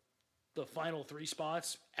the final three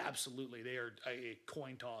spots, absolutely, they are a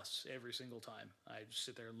coin toss every single time. I just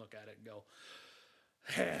sit there and look at it and go,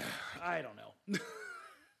 I don't know.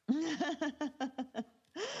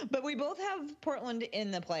 But we both have Portland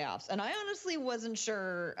in the playoffs, and I honestly wasn't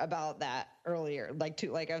sure about that earlier.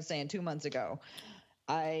 Like I was saying 2 months ago,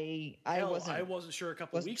 I wasn't sure a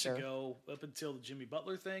couple of weeks ago up until the Jimmy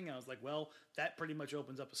Butler thing. I was like, well, that pretty much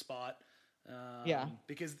opens up a spot.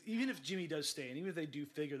 Because even if Jimmy does stay, and even if they do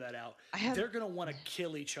figure that out, they're going to want to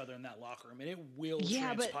kill each other in that locker room, and it will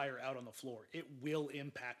transpire out on the floor. It will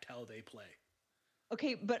impact how they play.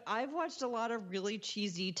 Okay, but I've watched a lot of really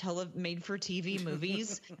cheesy made-for-TV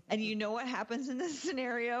movies, and you know what happens in this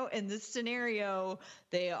scenario? In this scenario,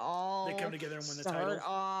 they come together and win the title. Start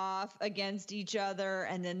off against each other,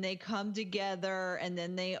 and then they come together, and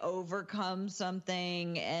then they overcome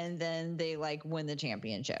something, and then they like win the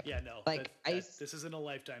championship. Yeah, no, like this isn't a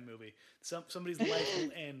Lifetime movie. Somebody's life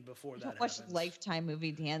will end before that happens. Watch Lifetime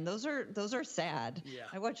movie, Dan. Those are sad. Yeah,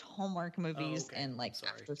 I watch Hallmark movies and like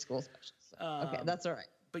after school specials. Okay, that's all right.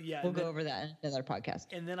 But yeah, we'll go over that in another podcast.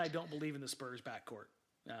 And then I don't believe in the Spurs backcourt.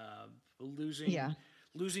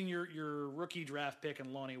 Losing your rookie draft pick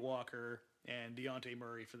and Lonnie Walker and Dejounte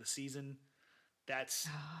Murray for the season, that's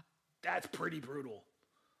pretty brutal.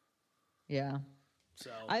 Yeah. So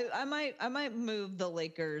I might move the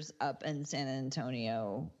Lakers up and San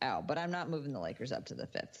Antonio out, but I'm not moving the Lakers up to the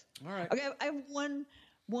 5th. All right. Okay, I have one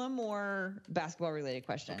more basketball related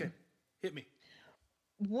question. Okay, hit me.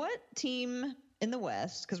 What team in the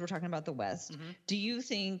West, because we're talking about the West, do you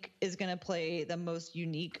think is going to play the most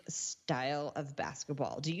unique style of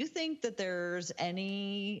basketball? Do you think that there's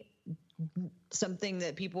something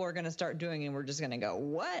that people are going to start doing and we're just going to go,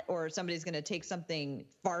 what? Or somebody's going to take something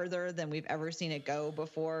farther than we've ever seen it go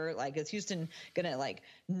before? Like, is Houston going to like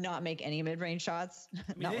not make any mid-range shots?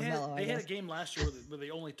 I mean, they had a game last year where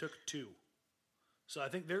they only took 2. So I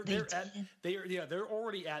think they're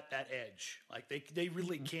already at that edge. Like they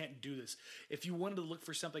really can't do this. If you wanted to look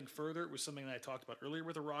for something further, it was something that I talked about earlier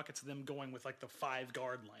with the Rockets, them going with like the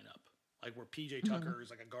 5-guard lineup, like where PJ Tucker is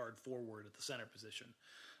like a guard forward at the center position.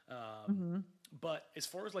 But as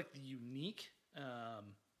far as like the unique,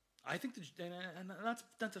 I think and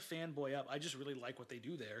not to fanboy up, I just really like what they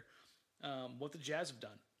do there. What the Jazz have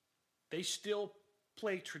done, they still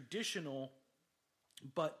play traditional,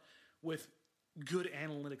 but with good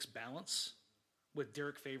analytics balance with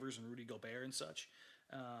Derek Favors and Rudy Gobert and such.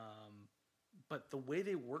 But the way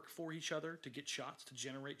they work for each other to get shots, to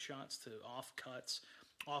generate shots, to off cuts,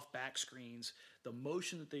 off back screens, the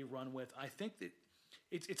motion that they run with, I think that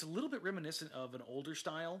it's a little bit reminiscent of an older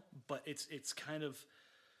style, but it's kind of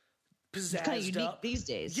pizzazzed it's kind of unique up these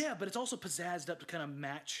days. Yeah, but it's also pizzazzed up to kind of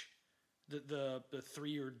match the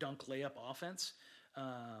 3 or dunk layup offense.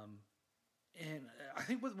 And I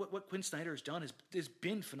think what Quinn Snyder has done has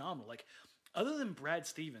been phenomenal. Like, other than Brad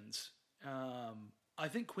Stevens, I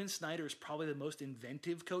think Quinn Snyder is probably the most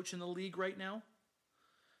inventive coach in the league right now.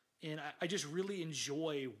 And I just really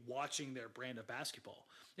enjoy watching their brand of basketball.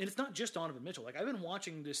 And it's not just Donovan Mitchell. Like, I've been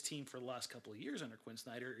watching this team for the last couple of years under Quinn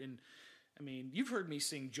Snyder. And, I mean, you've heard me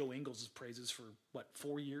sing Joe Ingles' praises for,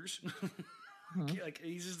 4 years? Like,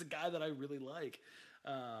 he's just a guy that I really like.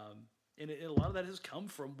 And a lot of that has come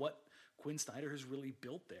from what Quinn Snyder has really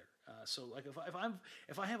built there. So like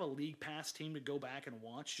if I have a league pass team to go back and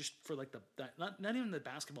watch just for like not even the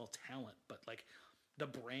basketball talent, but like the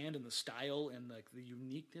brand and the style and like the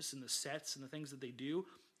uniqueness and the sets and the things that they do,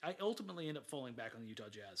 I ultimately end up falling back on the Utah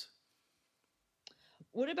Jazz.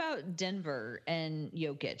 What about Denver and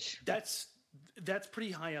Jokic? That's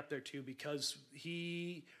pretty high up there too, because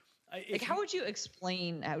how would you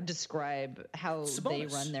describe how Sabonis. They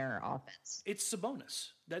run their offense? It's Sabonis.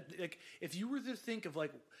 That, like, if you were to think of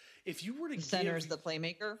like, if you were to center's the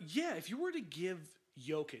playmaker. Yeah, if you were to give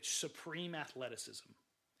Jokic supreme athleticism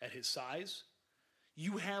at his size,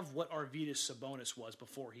 you have what Arvydas Sabonis was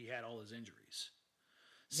before he had all his injuries.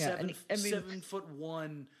 Yeah,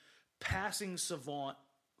 7'1" passing savant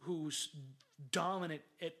who's dominant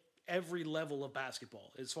at every level of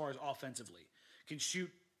basketball as far as offensively. Can shoot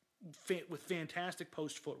with fantastic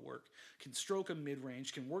post footwork, can stroke a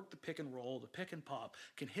mid-range, can work the pick and roll, the pick and pop,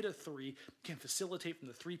 can hit a 3, can facilitate from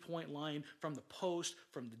the 3-point line, from the post,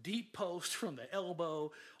 from the deep post, from the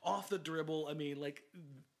elbow, off the dribble. I mean, like,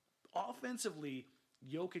 offensively,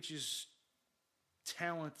 Jokic's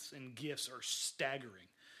talents and gifts are staggering.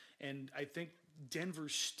 And I think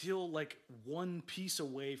Denver's still like one piece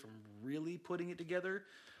away from really putting it together.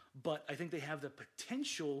 But I think they have the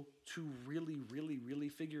potential to really, really, really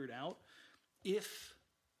figure it out if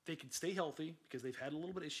they can stay healthy, because they've had a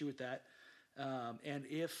little bit of issue with that. And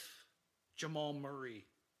if Jamal Murray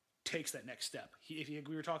takes that next step.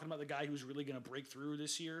 We were talking about the guy who's really going to break through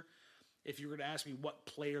this year. If you were to ask me what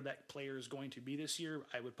player that player is going to be this year,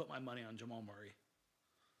 I would put my money on Jamal Murray.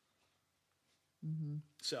 Mm-hmm.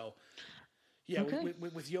 So, yeah, okay.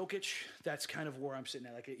 with Jokic, that's kind of where I'm sitting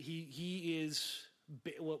at. Like, he is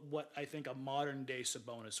what I think a modern day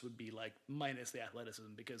Sabonis would be like, minus the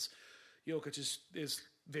athleticism, because Jokic is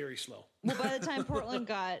very slow. Well, by the time Portland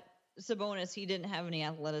got Sabonis, he didn't have any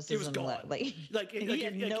athleticism. He was gone. He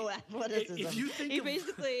had no athleticism. If you think he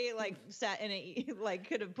basically sat in a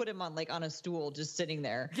could have put him on a stool just sitting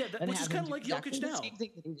there. Yeah, which is kind of like exactly Jokic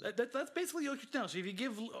now. That's basically Jokic now. So if you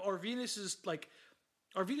give Arvydas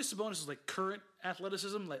Sabonis' current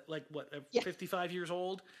athleticism, 55 years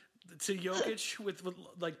old, to Jokic with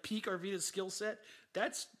peak Arvydas skill set,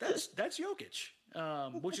 that's Jokic,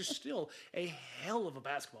 which is still a hell of a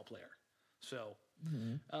basketball player. So,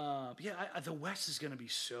 the West is going to be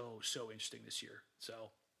so interesting this year.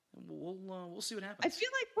 So we'll see what happens. I feel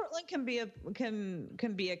like Portland can be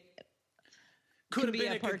a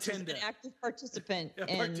contender, an active participant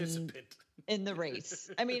in the race.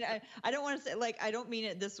 I mean, I don't want to say I don't mean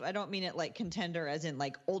it like contender as in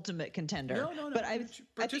ultimate contender. No. But I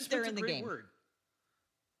think they're in the game. Word.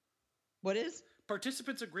 What is?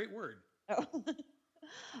 Participant's a great word. Oh.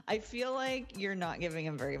 I feel like you're not giving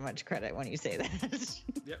him very much credit when you say that.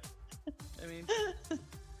 Yep. I mean,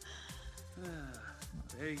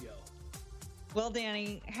 there you go. Well,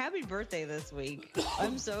 Danny, happy birthday this week.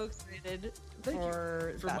 I'm so excited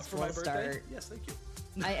for basketball my start. Birthday? Yes, thank you.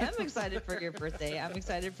 I am excited for your birthday. I'm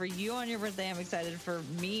excited for you on your birthday. I'm excited for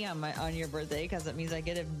me on your birthday because it means I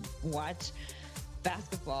get to watch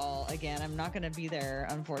basketball again. I'm not going to be there,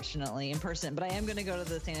 unfortunately, in person, but I am going to go to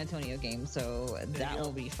the San Antonio game, so that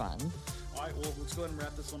will be fun. All right, well, let's go ahead and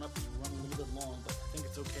wrap this one up because we're running a little bit long, but I think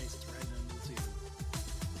it's okay since we're heading into the season.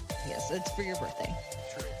 Yes, it's for your birthday.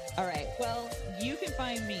 True. All right. Well, you can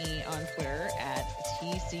find me on Twitter at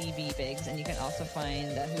TCBBigs, and you can also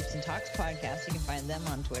find the Hoops and Talks podcast. You can find them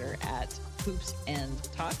on Twitter at Hoops and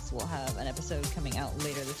Talks. We'll have an episode coming out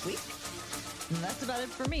later this week. And that's about it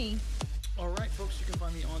for me. All right, folks, you can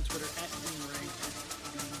find me on Twitter at Deanray,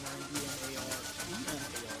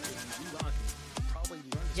 probably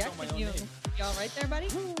learn to spell my own name. You all right there, buddy?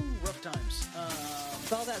 Woo, rough times.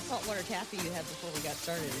 It's all that saltwater taffy you had before we got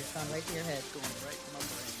started. It's gone right to your head. Going right in my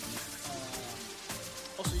brain.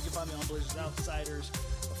 Also, you can find me on Blazers Outsiders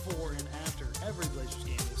before and after every Blazers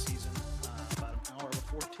game this season. About an hour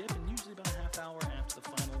before tip and usually about a half hour after the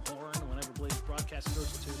final horn whenever Blazers broadcast goes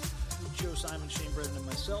to Joe Simon, Shane Brennan, and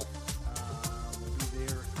myself. We'll be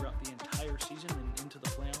there throughout the entire season and into the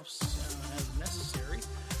playoffs as necessary.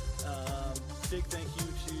 Big thank you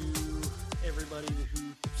to everybody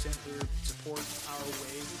who sent their support our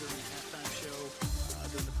way during the halftime show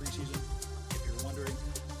during the preseason. If you're wondering,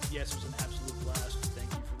 yes, it was an absolute blast. Thank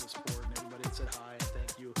you for the support and everybody that said hi and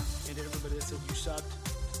thank you. And everybody that said you sucked.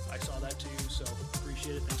 I saw that too, so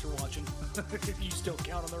appreciate it. Thanks for watching. If you still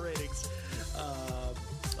count on the ratings.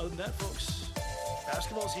 Other than that, folks,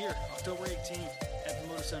 basketball's here, October 18th at the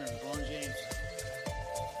Moda Center with Ron James.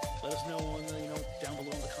 Let us know down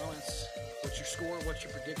below in the comments. What's your score? What's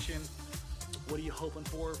your prediction? What are you hoping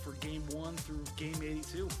for Game 1 through Game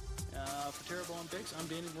 82? For Terrible and Biggs, I'm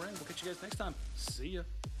Danny Moran. We'll catch you guys next time. See ya.